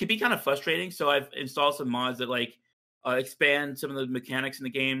can be kind of frustrating. So I've installed some mods that like expand some of the mechanics in the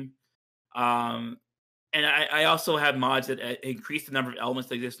game. Um, and I also have mods that increase the number of elements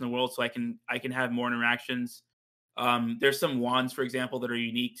that exist in the world, so I can have more interactions. There's some wands, for example, that are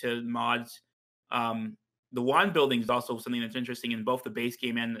unique to mods. Um, the wand building is also something that's interesting in both the base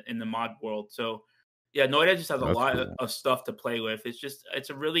game and in the mod world. So, yeah, Noida just has a That's lot cool. of stuff to play with. It's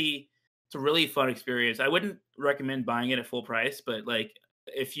a really fun experience. I wouldn't recommend buying it at full price, but like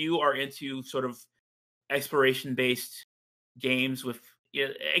if you are into sort of exploration based games with, yeah,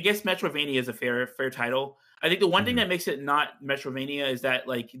 I guess Metrovania is a fair title. I think the one thing Mhm. that makes it not Metrovania is that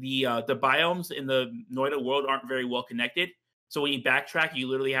like the biomes in the Noida world aren't very well connected. So when you backtrack, you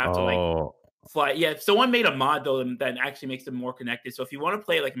literally have to like Oh, fly. Yeah, someone made a mod though that actually makes them more connected. So if you want to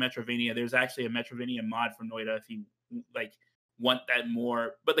play like Metrovania, there's actually a Metrovania mod for Noida if you like want that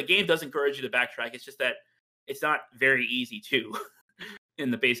more. But the game does encourage you to backtrack. It's just that it's not very easy too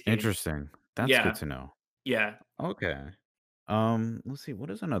in the base game. interesting. That's good Yeah, to know. yeah. Okay. Let's see. What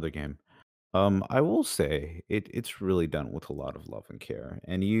is another game? I will say it's really done with a lot of love and care,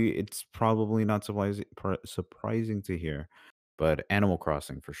 and it's probably not surprising to hear, but Animal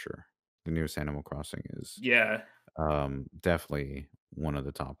Crossing for sure. The newest Animal Crossing is Yeah. definitely one of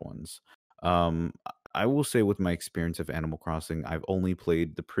the top ones. I will say with my experience of Animal Crossing, I've only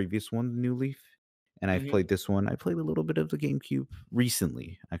played the previous one, New Leaf, and I've Mhm. played this one. I played a little bit of the GameCube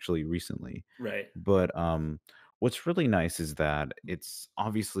recently, actually recently. Right. But what's really nice is that it's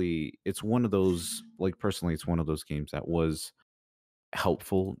one of those, like, personally, it's one of those games that was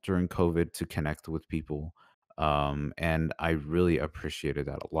helpful during COVID to connect with people. And I really appreciated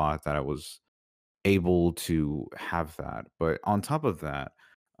that a lot, that I was able to have that. But on top of that,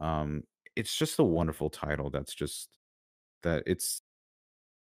 um, it's just a wonderful title that's just that it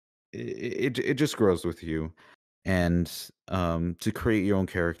just grows with you. And to create your own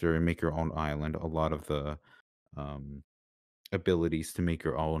character and make your own island, a lot of the um abilities to make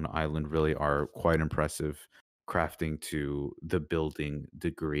your own island really are quite impressive. Crafting to the building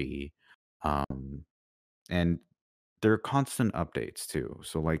degree. Um and there are constant updates too.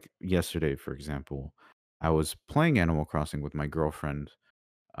 So like yesterday, for example, I was playing Animal Crossing with my girlfriend,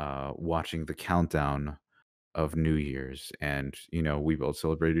 watching the countdown of New Year's. And, we both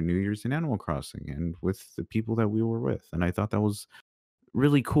celebrated New Year's in Animal Crossing and with the people that we were with. And I thought that was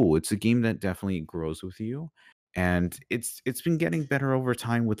really cool. It's a game that definitely grows with you, and it's been getting better over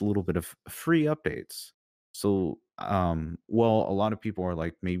time with a little bit of free updates. So, while a lot of people are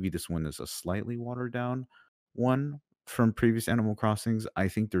like, maybe this one is a slightly watered down one from previous Animal Crossings, I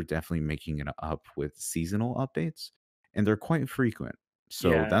think they're definitely making it up with seasonal updates, and they're quite frequent.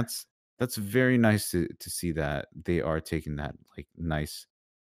 So Yeah. that's very nice to see that they are taking that, like,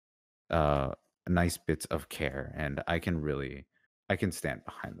 uh, nice bits of care, and I can stand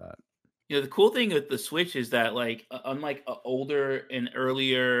behind that. You know, the cool thing with the Switch is that, like, unlike older and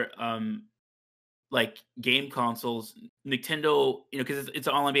earlier, like game consoles, Nintendo, you know, because it's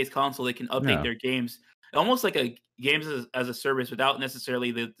an online based console, they can update Yeah. their games almost like a games as a service without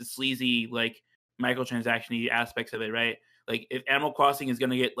necessarily the sleazy like microtransaction aspects of it, right? Like if Animal Crossing is going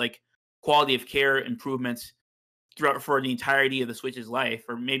to get like quality of care improvements throughout for the entirety of the Switch's life,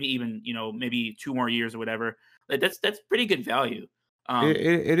 or maybe even maybe 2 more years or whatever, like that's pretty good value. Um,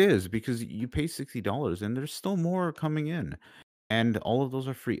 It is because you pay $60 and there's still more coming in. And all of those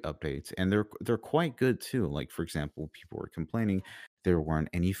are free updates, and they're quite good too. Like, for example, people were complaining there weren't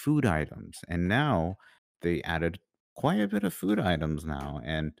any food items, and now they added quite a bit of food items now,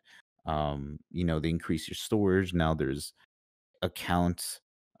 and they increase your storage. Now there's account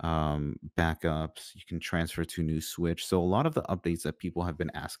backups. You can transfer to new Switch. So a lot of the updates that people have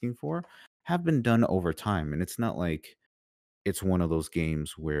been asking for have been done over time, and it's not like it's one of those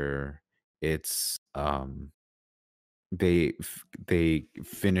games where it's they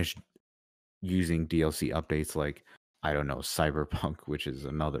finished using DLC updates like, I don't know, Cyberpunk, which is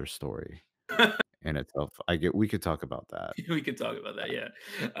another story in itself. I get we could talk about that, we could talk about that, yeah.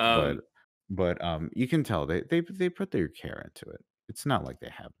 but Um, you can tell they put their care into it. It's not like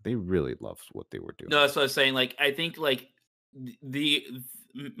they really loved what they were No, doing. that's what I was saying. Like, I think like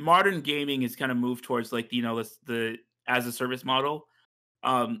modern gaming is kind of moved towards like the as a service model.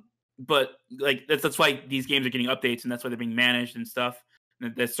 Um, but like that's why these games are getting updates, and that's why they're being managed and stuff.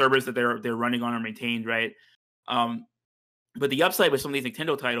 The servers that they're running on are maintained, right? Um, but the upside with some of these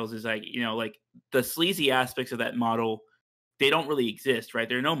Nintendo titles is like like the sleazy aspects of that model, they don't really exist, right?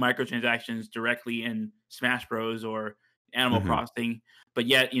 There are no microtransactions directly in Smash Bros or Animal Mhm. Crossing, but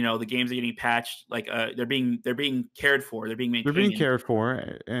yet the games are getting patched. Like they're being cared for, they're being They're being maintained. cared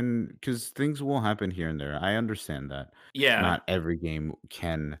for, and because things will happen here and there. I understand that Yeah, not every game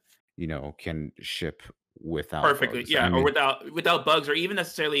can ship without perfectly. bugs. I Yeah, or mean, without bugs or even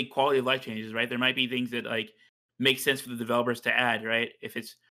necessarily quality of life changes, right? There might be things that like make sense for the developers to add, right? If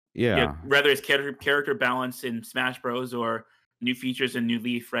it's yeah. whether it's character balance in Smash Bros or new features in New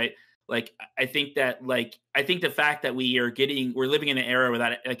Leaf, right? Like I think the fact that we're living in an era where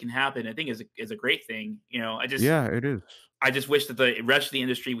that can happen, I think is a great thing. Yeah, it is. I just wish that the rest of the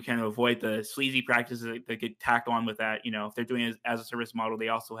industry would kind of avoid the sleazy practices that get tacked on with that. If they're doing it as a service model, they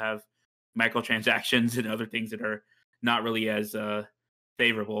also have microtransactions and other things that are not really as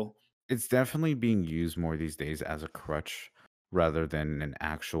favorable. It's definitely being used more these days as a crutch rather than an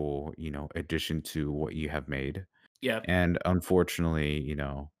actual, addition to what you have made. Yeah, And unfortunately,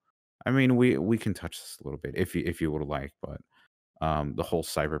 I mean, we can touch this a little bit if you would like, but the whole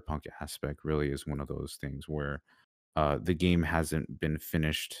cyberpunk aspect really is one of those things where the game hasn't been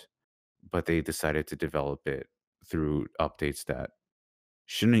finished, but they decided to develop it through updates that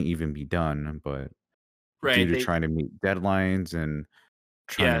shouldn't even be done, but due right. to trying to meet deadlines and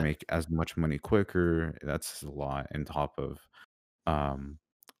trying to Yeah, make as much money quicker, that's a lot on top of um,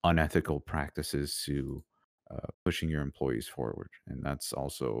 unethical practices to pushing your employees forward, and that's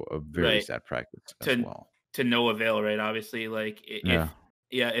also a very right. sad practice as To well. no avail, right? Obviously, like Yeah, if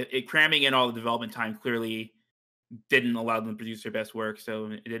yeah, cramming in all the development time clearly didn't allow them to produce their best work, so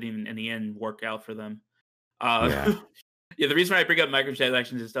it didn't even in the end work out for them. Uh, yeah. yeah, the reason why I bring up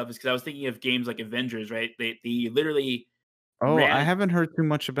microtransactions and stuff is because I was thinking of games like Avengers, right? They literally Oh, I ran haven't heard too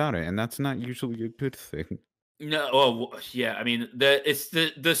much about it, and that's not usually a good thing. no, oh yeah, I mean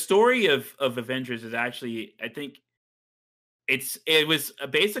the story of Avengers is actually I think it was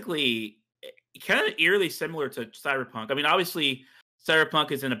basically kind of eerily similar to Cyberpunk. I mean, obviously,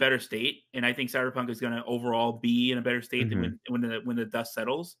 Cyberpunk is in a better state, and I think Cyberpunk is going to overall be in a better state than Hmm. when the dust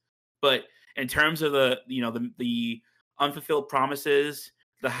settles. But in terms of the unfulfilled promises,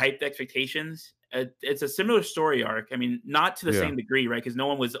 the hyped expectations, it's a similar story arc. I mean, not to the Yeah, same degree, right? Because no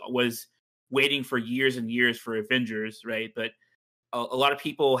one was waiting for years and years for Avengers, right? But a lot of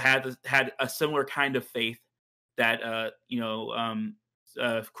people had a similar kind of faith that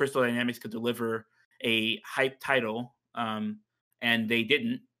Crystal Dynamics could deliver a hype title, and they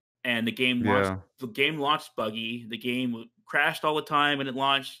didn't. And yeah, the game launched buggy. The game crashed all the time when it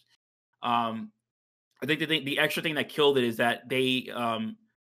launched. Um, I think the extra thing that killed it is that they,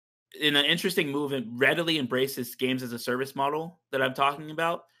 in an interesting move, readily embrace this games as a service model that I'm talking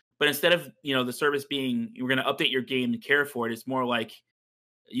about. But instead of the service being we're going to update your game and care for it, it's more like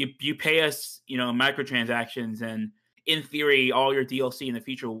you pay us microtransactions, and in theory all your DLC in the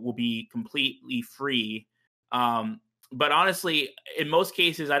future will be completely free. um But honestly, in most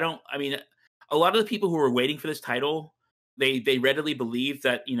cases, I don't. I mean, a lot of the people who were waiting for this title, they readily believe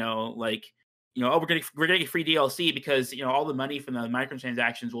that like oh, we're gonna get free DLC because all the money from the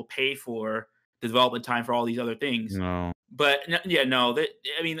microtransactions will pay for the development time for all these other things. No. But yeah, no, that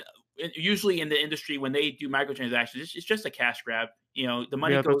I mean, usually in the industry when they do microtransactions, it's just a cash grab. The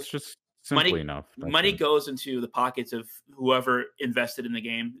money Yeah, goes that's just simply money enough. That's money it. goes into the pockets of whoever invested in the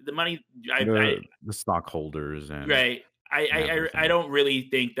game. The money, I The stockholders and right. I everything. don't really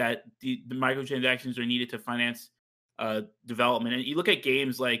think that the microtransactions are needed to finance development. And you look at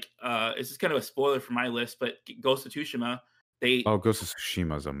games like this is kind of a spoiler for my list, but Ghost of Tsushima, they Oh, Ghost of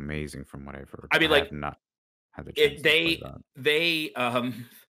Tsushima is amazing from what I've heard. I mean I have like not had the it chance to play that. they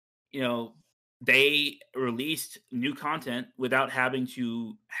you know they released new content without having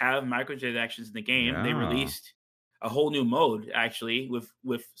to have microtransactions in the game. They Yeah. released a whole new mode actually with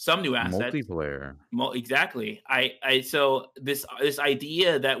some new assets. Multiplayer. Exactly. So this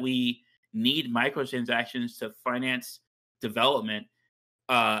idea that we need microtransactions to finance development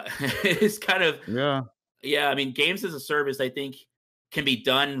is kind of Yeah. yeah. I mean, games as a service, I think, can be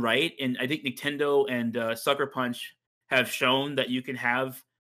done right, and I think Nintendo and Sucker Punch have shown that you can have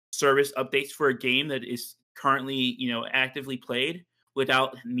service updates for a game that is currently actively played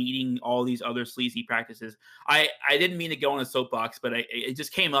without needing all these other sleazy practices. I didn't mean to go on a soapbox, but it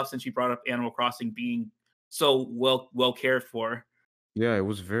just came up since you brought up Animal Crossing being so well cared for. Yeah, it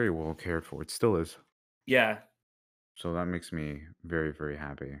was very well cared for. It still is. Yeah, So that makes me very, very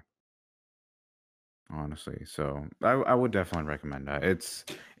happy, honestly. So I would definitely recommend that.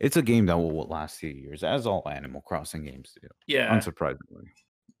 It's a game that will last you years, as all Animal Crossing games do. yeah. Unsurprisingly.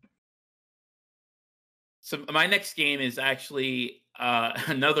 So my next game is actually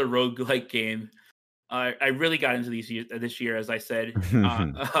another roguelike game. I really got into this year, as I said.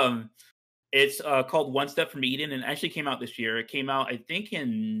 It's called One Step from Eden, and it actually came out this year. It came out, I think,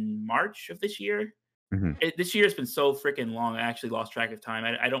 in March of this year. Mhm. This year has been so freaking long. I actually lost track of time.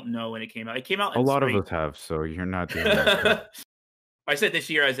 I don't know when it came out. It came out A in lot of spring. us have, so you're not the only one. I said this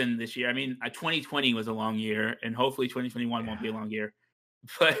year as in this year. I mean, 2020 was a long year, and hopefully 2021 won't be a Yeah. long year.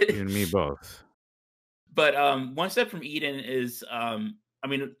 But You and me both. One Step from Eden is I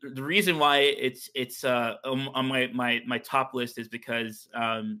mean the reason why it's on my top list is because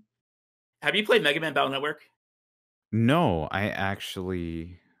have you played Mega Man Battle Network? No, I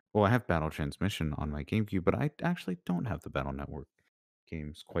actually well, I have Battle Transmission on my GameCube, but I actually don't have the Battle Network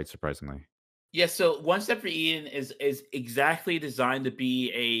games, quite surprisingly. Yeah, so One Step for Eden is exactly designed to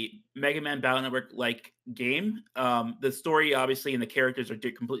be a Mega Man Battle Network like game. The story obviously and the characters are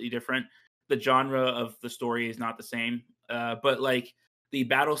completely different. The genre of the story is not the same, but like the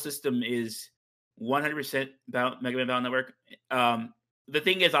battle system is 100% about Mega Man Battle Network. The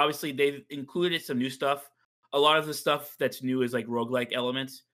thing is, obviously, they've included some new stuff. A lot of the stuff that's new is like roguelike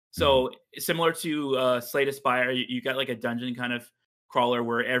elements. Mhm, So similar to Slay the Spire, you got like a dungeon kind of crawler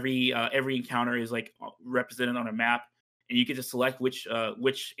where every encounter is like represented on a map, and you get to select which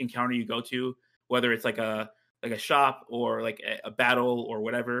encounter you go to, whether it's like a shop or like a battle or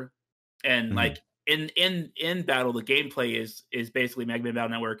whatever. And mhm, like in battle, the gameplay is basically Mega Man Battle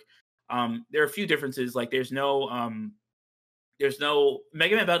Network. There are a few differences. Like there's no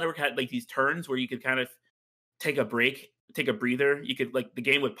Mega Man Battle Network had like these turns where you could kind of take a break, take a breather. You could like the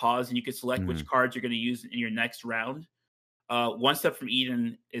game would pause and you could select which mhm. cards you're going to use in your next round. One Step from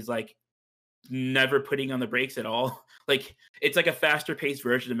Eden is like never putting on the brakes at all. Like it's like a faster paced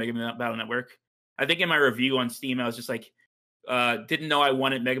version of Mega Man Battle Network. I think in my review on Steam, I was just like, didn't know I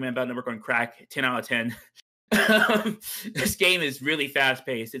wanted Mega Man Battle Network on crack. 10 out of 10. This game is really fast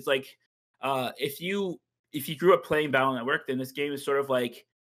paced. It's like if you grew up playing Battle Network, then this game is sort of like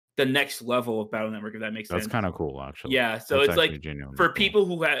the next level of Battle Network, if that makes That's sense. kinda cool, actually. Yeah, so That's it's like actually genuinely for cool. people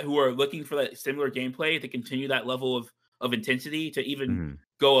who are looking for that similar gameplay to continue that level of intensity to even Mhm.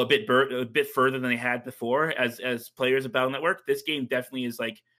 go a bit further than they had before as players of Battle Network. This game definitely is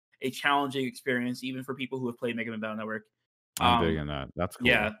like a challenging experience even for people who have played Mega Man Battle Network. I'm Um, digging that. That's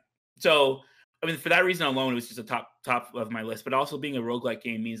yeah. cool. So I mean, for that reason alone, it was just a top of my list. But also being a roguelike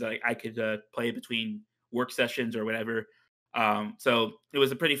game means that I could play it between work sessions or whatever. So it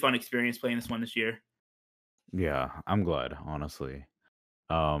was a pretty fun experience playing this one this year. Yeah, I'm glad, honestly.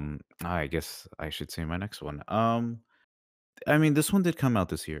 I guess I should say my next one. I mean, this one did come out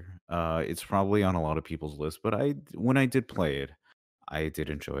this year. It's probably on a lot of people's list, but when I did play it, I did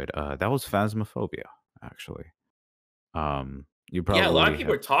enjoy it. That was Phasmophobia, actually. You Yeah, a lot of probably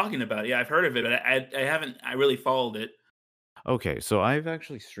people have. are talking about it. Yeah, I've heard of it, but I haven't I really followed it. Okay, so I've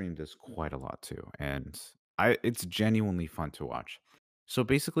actually streamed this quite a lot too, and it's genuinely fun to watch. So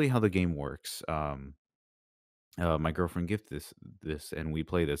basically, how the game works. My girlfriend gifted this, and we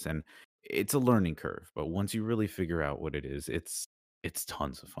play this, and it's a learning curve. But once you really figure out what it is, it's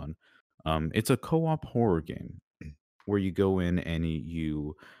tons of fun. It's a co-op horror game where you go in and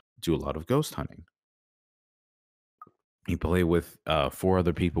you do a lot of ghost hunting. You play with 4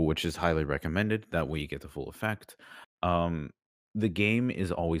 other people, which is highly recommended. That way you get the full effect. Um, the game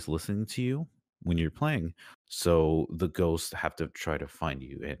is always listening to you when you're playing, so the ghosts have to try to find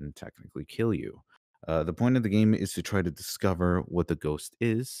you and technically kill you. The point of the game is to try to discover what the ghost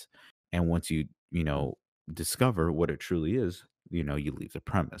is, and once discover what it truly is, you leave the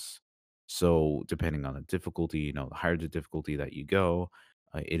premise. So, depending on the difficulty, the higher the difficulty that you go,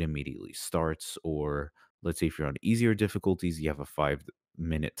 it immediately starts, or let's say if you're on easier difficulties, you have a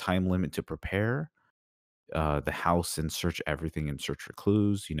 5-minute time limit to prepare the house and search everything and search for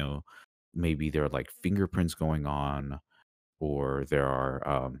clues. Maybe there are like fingerprints going on, or there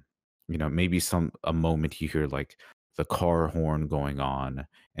are, maybe a moment you hear like the car horn going on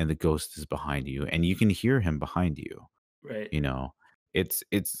and the ghost is behind you and you can hear him behind you. Right. You know, it's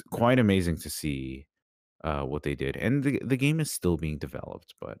quite amazing to see what they did. And the game is still being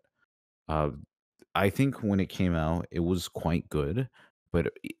developed, but uh, I think when it came out, it was quite good,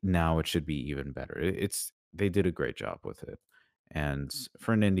 but now it should be even better. They did a great job with it, and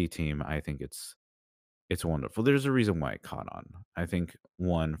for an indie team, I think it's wonderful. There's a reason why it caught on. I think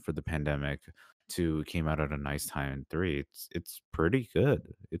one for the pandemic, two it came out at a nice time, and three it's pretty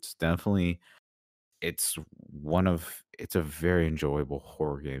good. It's a very enjoyable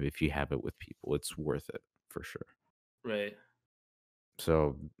horror game if you have it with people. It's worth it for sure. Right.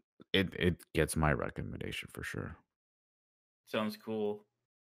 So it gets my recommendation for sure. Sounds cool.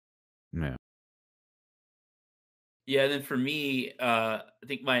 Yeah. Yeah, then for me, I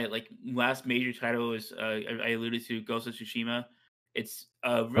think my like last major title is I alluded to Ghost of Tsushima. It's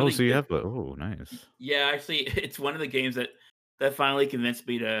Oh, really so you good. have the oh, nice. Yeah, actually, it's one of the games that finally convinced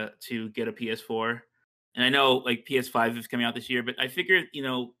me to get a PS4. And I know like PS5 is coming out this year, but I figured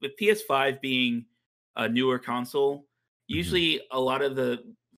with PS5 being a newer console, Mhm. usually a lot of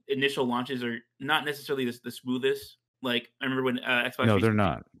the initial launches are not necessarily the smoothest. Like I remember No, they're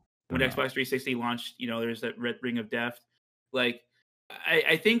not. They're when not. Xbox 360 launched, there's that red ring of death. Like,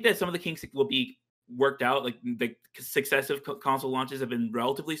 I think that some of the kinks will be worked out. Like the successive console launches have been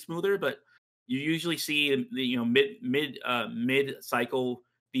relatively smoother, but you usually see the mid cycle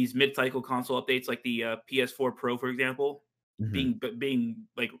these mid cycle console updates, like the PS4 Pro, for example, Mhm. being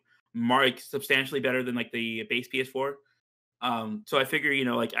like marked substantially better than like the base PS4. So I figure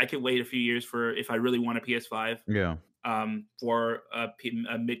like I could wait a few years for if I really want a PS5 Yeah. for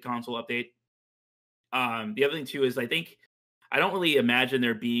a mid console update. The other thing too is I don't really imagine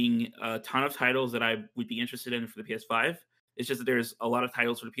there being a ton of titles that I would be interested in for the PS5. It's just that there's a lot of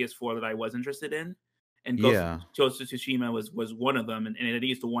titles for the PS4 that I was interested in, and Yeah. Ghost of Tsushima was one of them, and I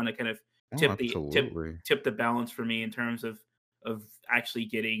think it's the one that kind of Oh, tipped the tip absolutely. tipped the balance for me in terms of actually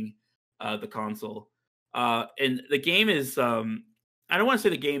getting the console. And the game is I don't want to say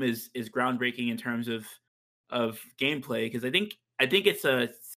the game is groundbreaking in terms of gameplay, because I think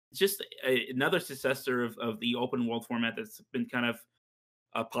it's just another successor of the open world format that's been kind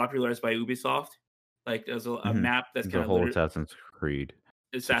of popularized by Ubisoft. Like there's a Mhm. map that's kind The of whole literally Assassin's Creed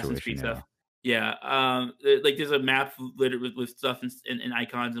Assassin's situation, Creed yeah. stuff. Yeah, like there's a map littered with stuff and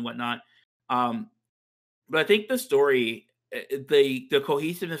icons and whatnot. Um, but I think the story, the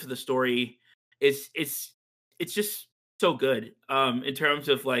cohesiveness of the story is it's just so good. In terms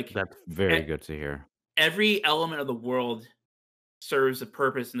of like That's e- very good to hear. every element of the world serves a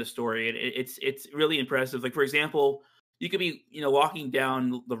purpose in the story. It's really impressive. Like for example, you could be walking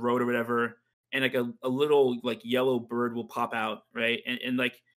down the road or whatever, and like a little like yellow bird will pop out, right? And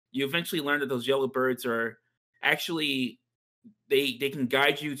like you eventually learn that those yellow birds are actually they can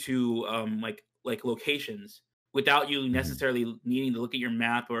guide you to like locations without you Mhm. necessarily needing to look at your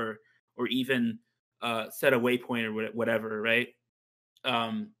map or even set a waypoint or whatever, right?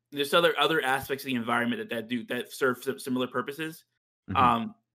 There's other aspects of the environment that serve similar purposes. Mhm.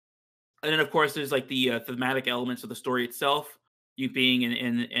 Um, and then of course there's like the thematic elements of the story itself. You being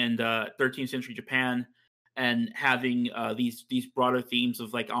in 13th century Japan and having these broader themes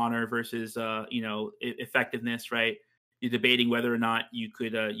of like honor versus effectiveness, right? You're debating whether or not you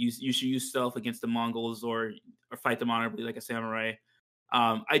should use stealth against the Mongols or fight them honorably like a samurai.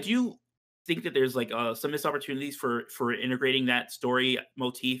 I do think that there's like some missed opportunities for integrating that story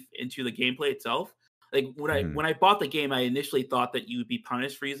motif into the gameplay itself. Like Mhm. when I bought the game, I initially thought that you would be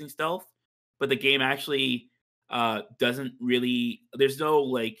punished for using stealth, but the game actually doesn't really. There's no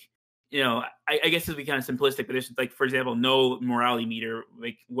like I guess it'd be kind of simplistic, but there's like, for example, no morality meter,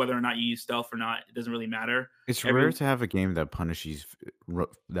 like whether or not you use stealth or not, it doesn't really matter. It's rare Every to have a game that punishes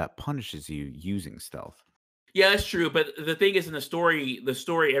you using stealth. Yeah, that's true. But the thing is, in the story,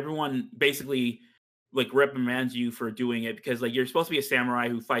 everyone basically like reprimands you for doing it because like you're supposed to be a samurai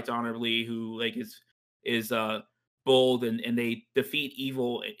who fights honorably, who like is bold and they defeat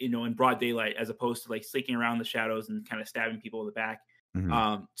evil, in broad daylight, as opposed to like sneaking around the shadows and kind of stabbing people in the back.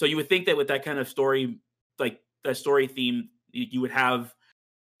 Mhm. So you would think that with that kind of story, like that story theme, you would have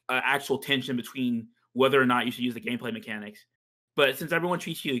actual tension between whether or not you should use the gameplay mechanics. But since everyone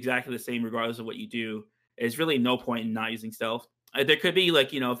treats you exactly the same, regardless of what you do, there's really no point in not using stealth. There could be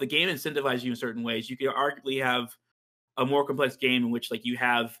like, if the game incentivizes you in certain ways, you could arguably have a more complex game in which like you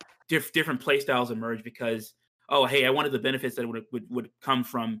have different play styles emerge because, oh hey, I wanted the benefits that would come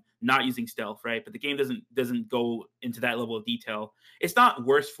from not using stealth, right? But the game doesn't go into that level of detail. It's not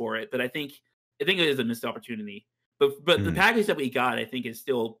worse for it, but I think it is a missed opportunity. But the Mhm. package that we got, I think, is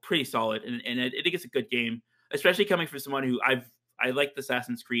still pretty solid, and I think it's a good game, especially coming from someone who I liked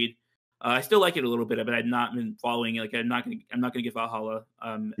Assassin's Creed. I still like it a little bit, but I've not been following it. Like I'm not gonna give Valhalla at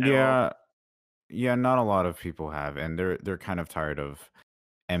all. Yeah, yeah, not a lot of people have, and they're kind of tired of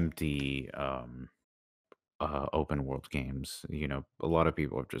empty open world games. A lot of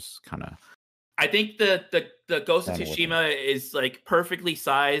people have just kind of I think the Ghost of done with it. Tsushima is like perfectly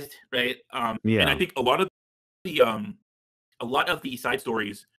sized, right? And I Yeah. think the a lot of the side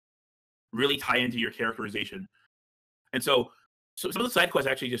stories really tie into your characterization, and so some of the side quests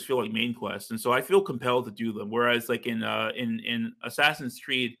actually just feel like main quests, and so I feel compelled to do them. Whereas like in Assassin's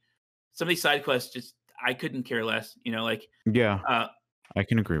Creed, some of these side quests just I couldn't care less. Yeah, Uh I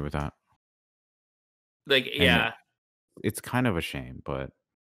can agree with that. And yeah. it's kind of a shame, but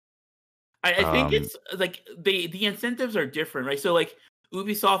I think um it's like the incentives are different, right? So like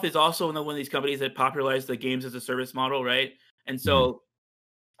Ubisoft is also one of these companies that popularized the games as a service model, right? And mhm, so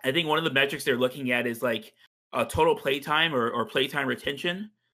I think one of the metrics they're looking at is like total playtime or playtime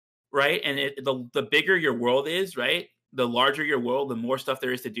retention, right? And the bigger your world is, right? The larger your world, the more stuff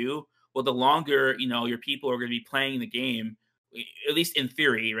there is to do. Well, the longer your people are going to be playing the game, at least in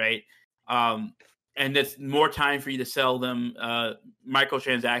theory, right? Um, and that's more time for you to sell them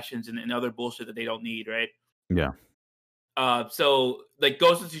microtransactions and other bullshit that they don't need, right? yeah. So like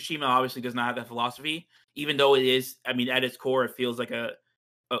Ghost of Tsushima obviously does not have that philosophy, even though it is. I mean, at its core, it feels like a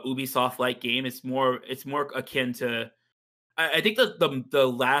Ubisoft like game. It's more akin to I think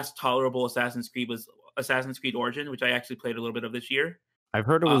the last tolerable Assassin's Creed was Assassin's Creed Origin, which I actually played a little bit of this year. I've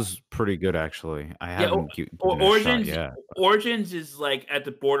heard it Uh, was pretty good actually. I yeah, haven't given it a shot Origins yet. Origins is like at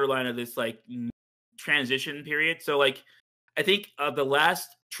the borderline of this like transition period. So like I think the last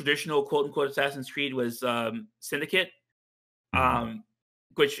traditional quote unquote Assassin's Creed was Syndicate, Mhm, um,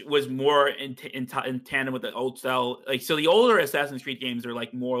 which was more in tandem with the old style. Like so, the older Assassin's Creed games are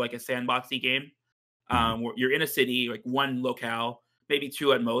like more like a sandboxy game mhm, where you're in a city, like one locale, maybe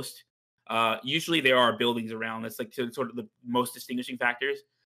two at most. Usually there are buildings around. That's like sort of the most distinguishing factors.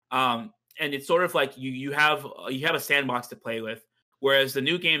 And it's sort of like you have a sandbox to play with, whereas the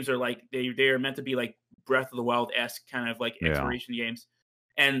new games are like they are meant to be like Breath of the Wild esque kind of like yeah. exploration games.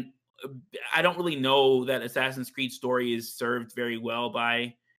 And uh, I don't really know that Assassin's Creed story is served very well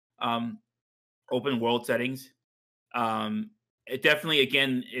by um, open world settings. Um, it definitely,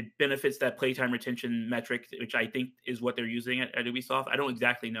 again, it benefits that playtime retention metric, which I think is what they're using at Ubisoft. I don't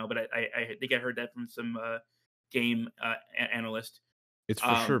exactly know, but I think I heard that from some game analyst. It's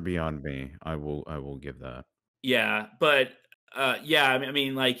for sure Um, beyond me. I will give that. yeah, but yeah, I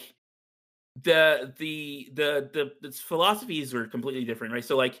mean, like the philosophies are completely different, right?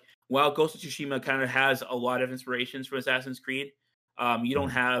 So, like, while Ghost of Tsushima kind of has a lot of inspirations from Assassin's Creed, you don't Mhm,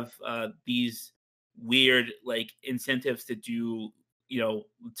 have these weird like incentives to do,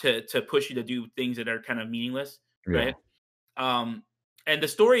 to push you to do things that are kind of meaningless, yeah. right? Um, and the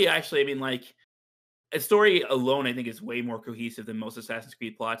story actually, I mean, like, a story alone, I think is way more cohesive than most Assassin's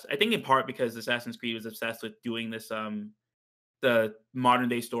Creed plots. I think in part because Assassin's Creed was obsessed with doing this the modern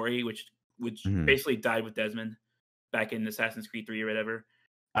day story, which Mhm. basically died with Desmond back in Assassin's Creed 3 or whatever.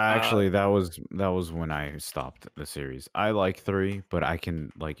 Uh, Actually, that was when I stopped the series. I like 3, but I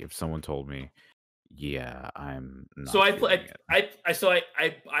can like if someone told me, yeah, I'm so not I feeling play it. I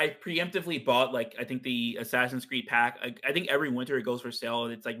preemptively bought like I think the Assassin's Creed pack. I think every winter it goes for sale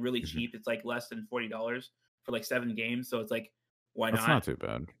and it's like really Mhm. cheap. It's like less than $40 for like 7 games. So it's like why That's not? not too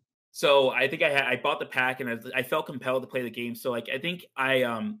bad. So I think I bought the pack and I felt compelled to play the game. So like I think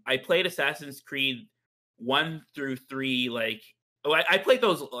I played Assassin's Creed 1 through 3 like I played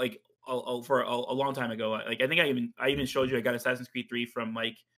those like for a long time ago. Like I think I even showed you I got Assassin's Creed 3 from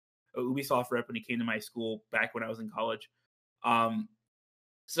like a Ubisoft rep when he came to my school back when I was in college. Um,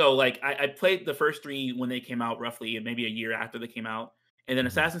 so like I played the first three when they came out, roughly maybe a year after they came out, and then Mhm.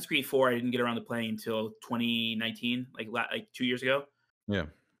 Assassin's Creed 4 I didn't get around to playing until 2019, like 2 years ago. Yeah.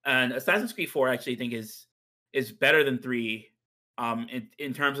 And Assassin's Creed 4 I actually think is better than 3,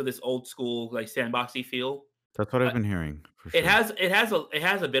 in terms of this old school like sandboxy feel. That's what I've Uh, been hearing for it sure. has it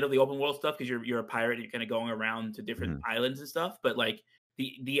has a bit of the open world stuff because you're a pirate and you're kind of going around to different Mhm. islands and stuff, but like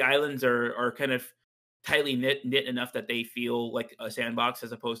the islands are kind of tightly knit enough that they feel like a sandbox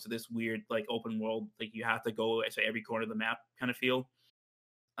as opposed to this weird like open world like you have to go to every corner of the map kind of feel.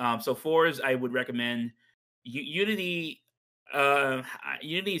 So fours I would recommend. Unity,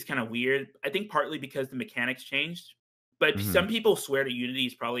 Unity is kind of weird. I think partly because the mechanics changed, but some Mhm. people swear that Unity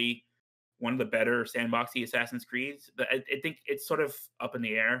is probably one of the better sandboxy Assassin's Creeds. But I think it's sort of up in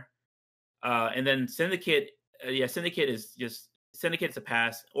the air. And then Syndicate, yeah, Syndicate's a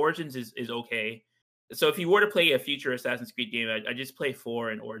pass. Origins is okay. So if you were to play a future Assassin's Creed game, I just play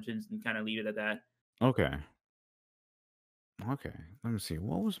four and Origins and kind of leave it at that. Okay. Okay. Let me see.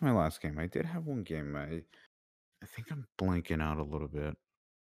 What was my last game? I did have one game. I think I'm blanking out a little bit.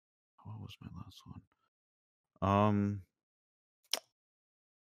 What was my last one? Um,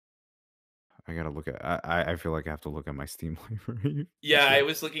 I gotta look at. I feel like I have to look at my Steam library for Yeah, I sure.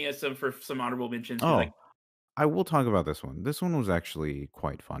 was looking at some for some honorable mentions because like Oh, I will talk about this one. This one was actually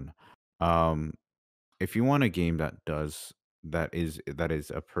quite fun. Um, if you want a game that is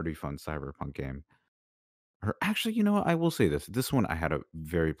a pretty fun cyberpunk game, or actually, you know what? I will say this. This one I had a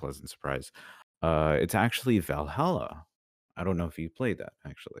very pleasant surprise. It's actually Valhalla. I don't know if you played that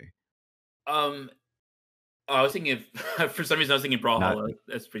actually. um I was thinking of for some reason I was thinking Not Brawlhalla.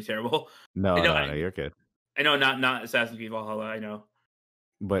 That's pretty terrible. I no, know no, no, you're good. I know not Assassin's Creed Valhalla. I know.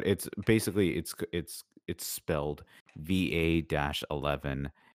 But it's basically it's spelled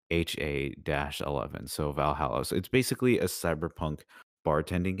VA-11 HA-11. So Valhalla. So it's basically a cyberpunk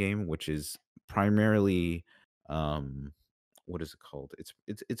bartending game, which is primarily um what is it called?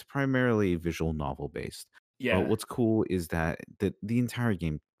 It's primarily visual novel based. But Yeah, what's cool is that the entire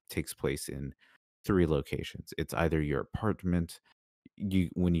game takes place in three locations. It's either your apartment, you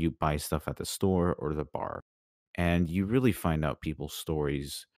when you buy stuff at the store, or the bar. And you really find out people's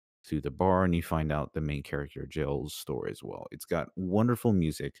stories through the bar, and you find out the main character Jill's story as well. It's got wonderful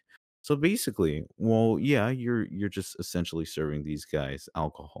music. So basically, well, yeah, you're just essentially serving these guys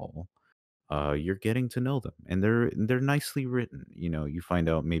alcohol. You're getting to know them, and they're nicely written. You know, you find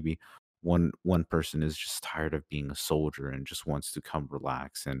out maybe one person is just tired of being a soldier and just wants to come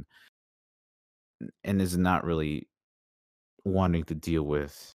relax, and is not really wanting to deal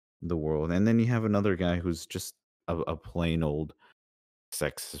with the world. And then you have another guy who's just a plain old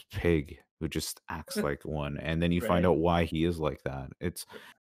sexist pig who just acts like one, and then you find right. out why he is like that. It's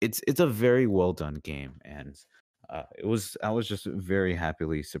a very well done game, and it was I was just very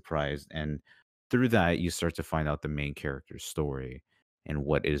happily surprised, and through that you start to find out the main character's story and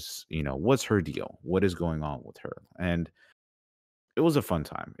what is what's her deal, what is going on with her, and it was a fun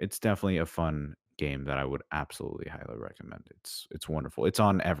time. It's definitely a fun game that I would absolutely highly recommend. It's wonderful. It's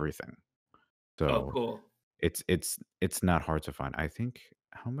on everything, Oh, so cool. it's not hard to find. I think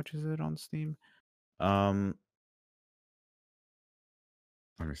how much is it on Steam? Um,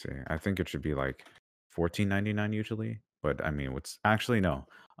 Let me see. I think it should be like 14.99 usually, but I mean, what's actually no.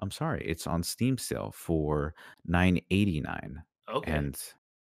 I'm sorry. It's on Steam sale for 9.89, Okay, and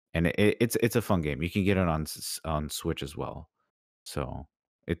it's a fun game. You can get it on on Switch as well. So,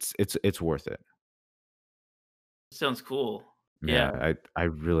 it's worth it. sounds cool. Yeah, Yeah, I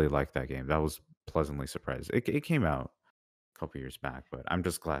really like that game. That was pleasantly surprised. It came out a couple years back, but I'm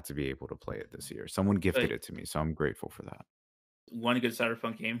just glad to be able to play it this year. Someone gifted like it to me, so I'm grateful for that. one good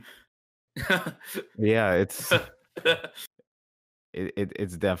cyberpunk game. Yeah, it's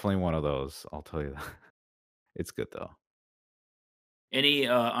it's definitely one of those. I'll tell you that. It's good though. Any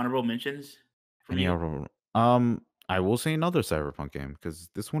honorable mentions from Any you? other I will say another Cyberpunk game because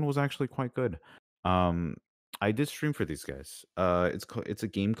this one was actually quite good. Um, I did stream for these guys. It's a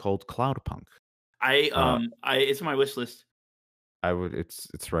game called Cloudpunk. Uh, I it's on my wish list. I would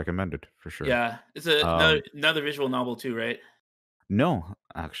it's recommended for sure. Yeah, it's Um, another visual novel too, right? no,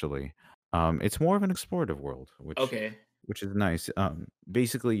 actually, it's more of an explorative world, Okay, which is nice.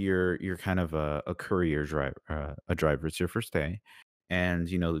 Basically, you're kind of a courier driver, a driver. It's your first day, and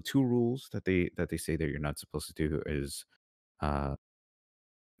the two rules that they say that you're not supposed to do is uh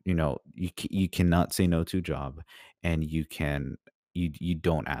you cannot say no to a job, and you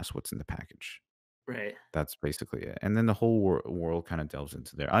don't ask what's in the package. right. That's basically it. And then the whole world kind of delves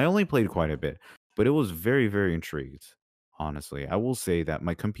into there. I only played quite a bit, but it was very, very intrigued honestly. I will say that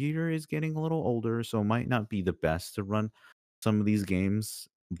my computer is getting a little older, so it might not be the best to run some of these games,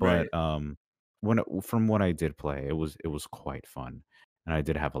 Right. but, from what I did play, it was quite fun, and I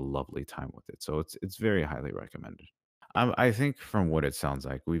did have a lovely time with it, so it's very highly recommended. I think from what it sounds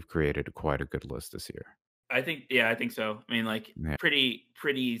like, we've created quite a good list this year. I think yeah, I think so. I mean, like, Yeah,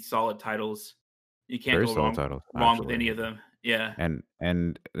 pretty solid titles. You can't very go solid titles, wrong with actually. any of them. Yeah.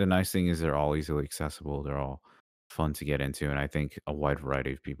 And the nice thing is they're all easily accessible, they're all fun to get into, and I think a wide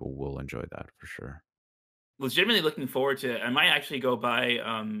variety of people will enjoy that for sure. Legitimately looking forward to it. I might actually go buy,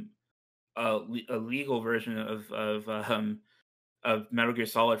 a legal version of Metal Gear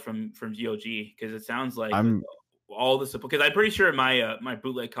Solid from GOG because it sounds like with I'm all the support. Because 'cause I'm pretty sure my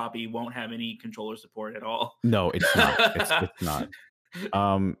bootleg copy won't have any controller support at all. No, it's not. It's not.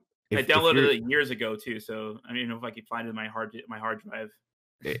 Um, I if you're downloaded it years ago too, so I don't even know if I could find it in my hard drive.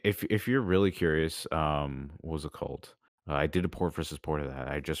 if you're really curious, what was it called? I did a port versus port of that.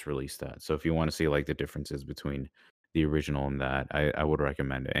 I just released that. So if you want to see like the differences between the original and that, I would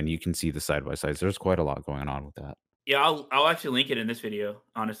recommend it. And you can see the side by sides. There's quite a lot going on with that. Yeah, I'll actually link it in this video,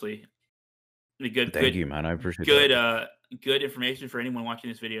 honestly. The Thank you, man. I appreciate that. good, good information for anyone watching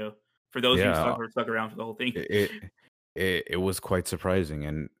this video. For those of you Yeah, stuck around for the whole thing. it it was quite surprising,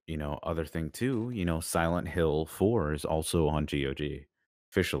 and, other thing too, Silent Hill 4 is also on GOG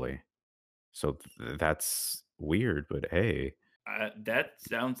officially. So that's weird, but hey. That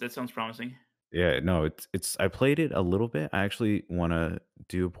sounds promising. Yeah, no, it's I played it a little bit. I actually wanna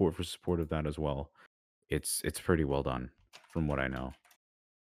do a port for support of that as well. It's pretty well done from what I know.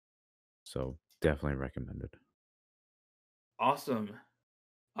 So, definitely recommended. Awesome.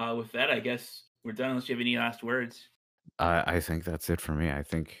 With that, I guess we're done unless you have any last words. I think that's it for me. I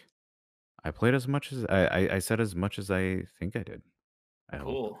think I played as much as I said as much as I think I did, I hope.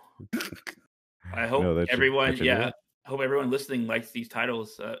 Cool. I No, hope that everyone should be yeah, it. I hope everyone listening likes these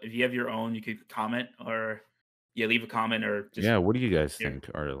titles. If you have your own, you could comment or yeah, leave a comment or just Yeah, what do you guys yeah, think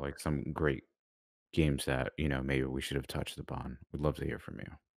are, like, some great games that, maybe we should have touched upon? We'd love to hear from you.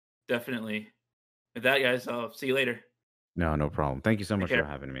 definitely. With that, guys, I'll see you later. No, no problem. Thank you so Take much for care.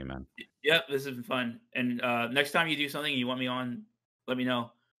 having me, man. Yep, this has been fun. And next time you do something and you want me on, let me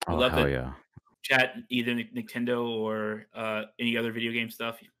know. We'd Oh, love hell to yeah. chat either Nintendo or any other video game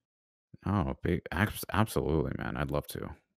stuff. Oh, big absolutely, man. I'd love to.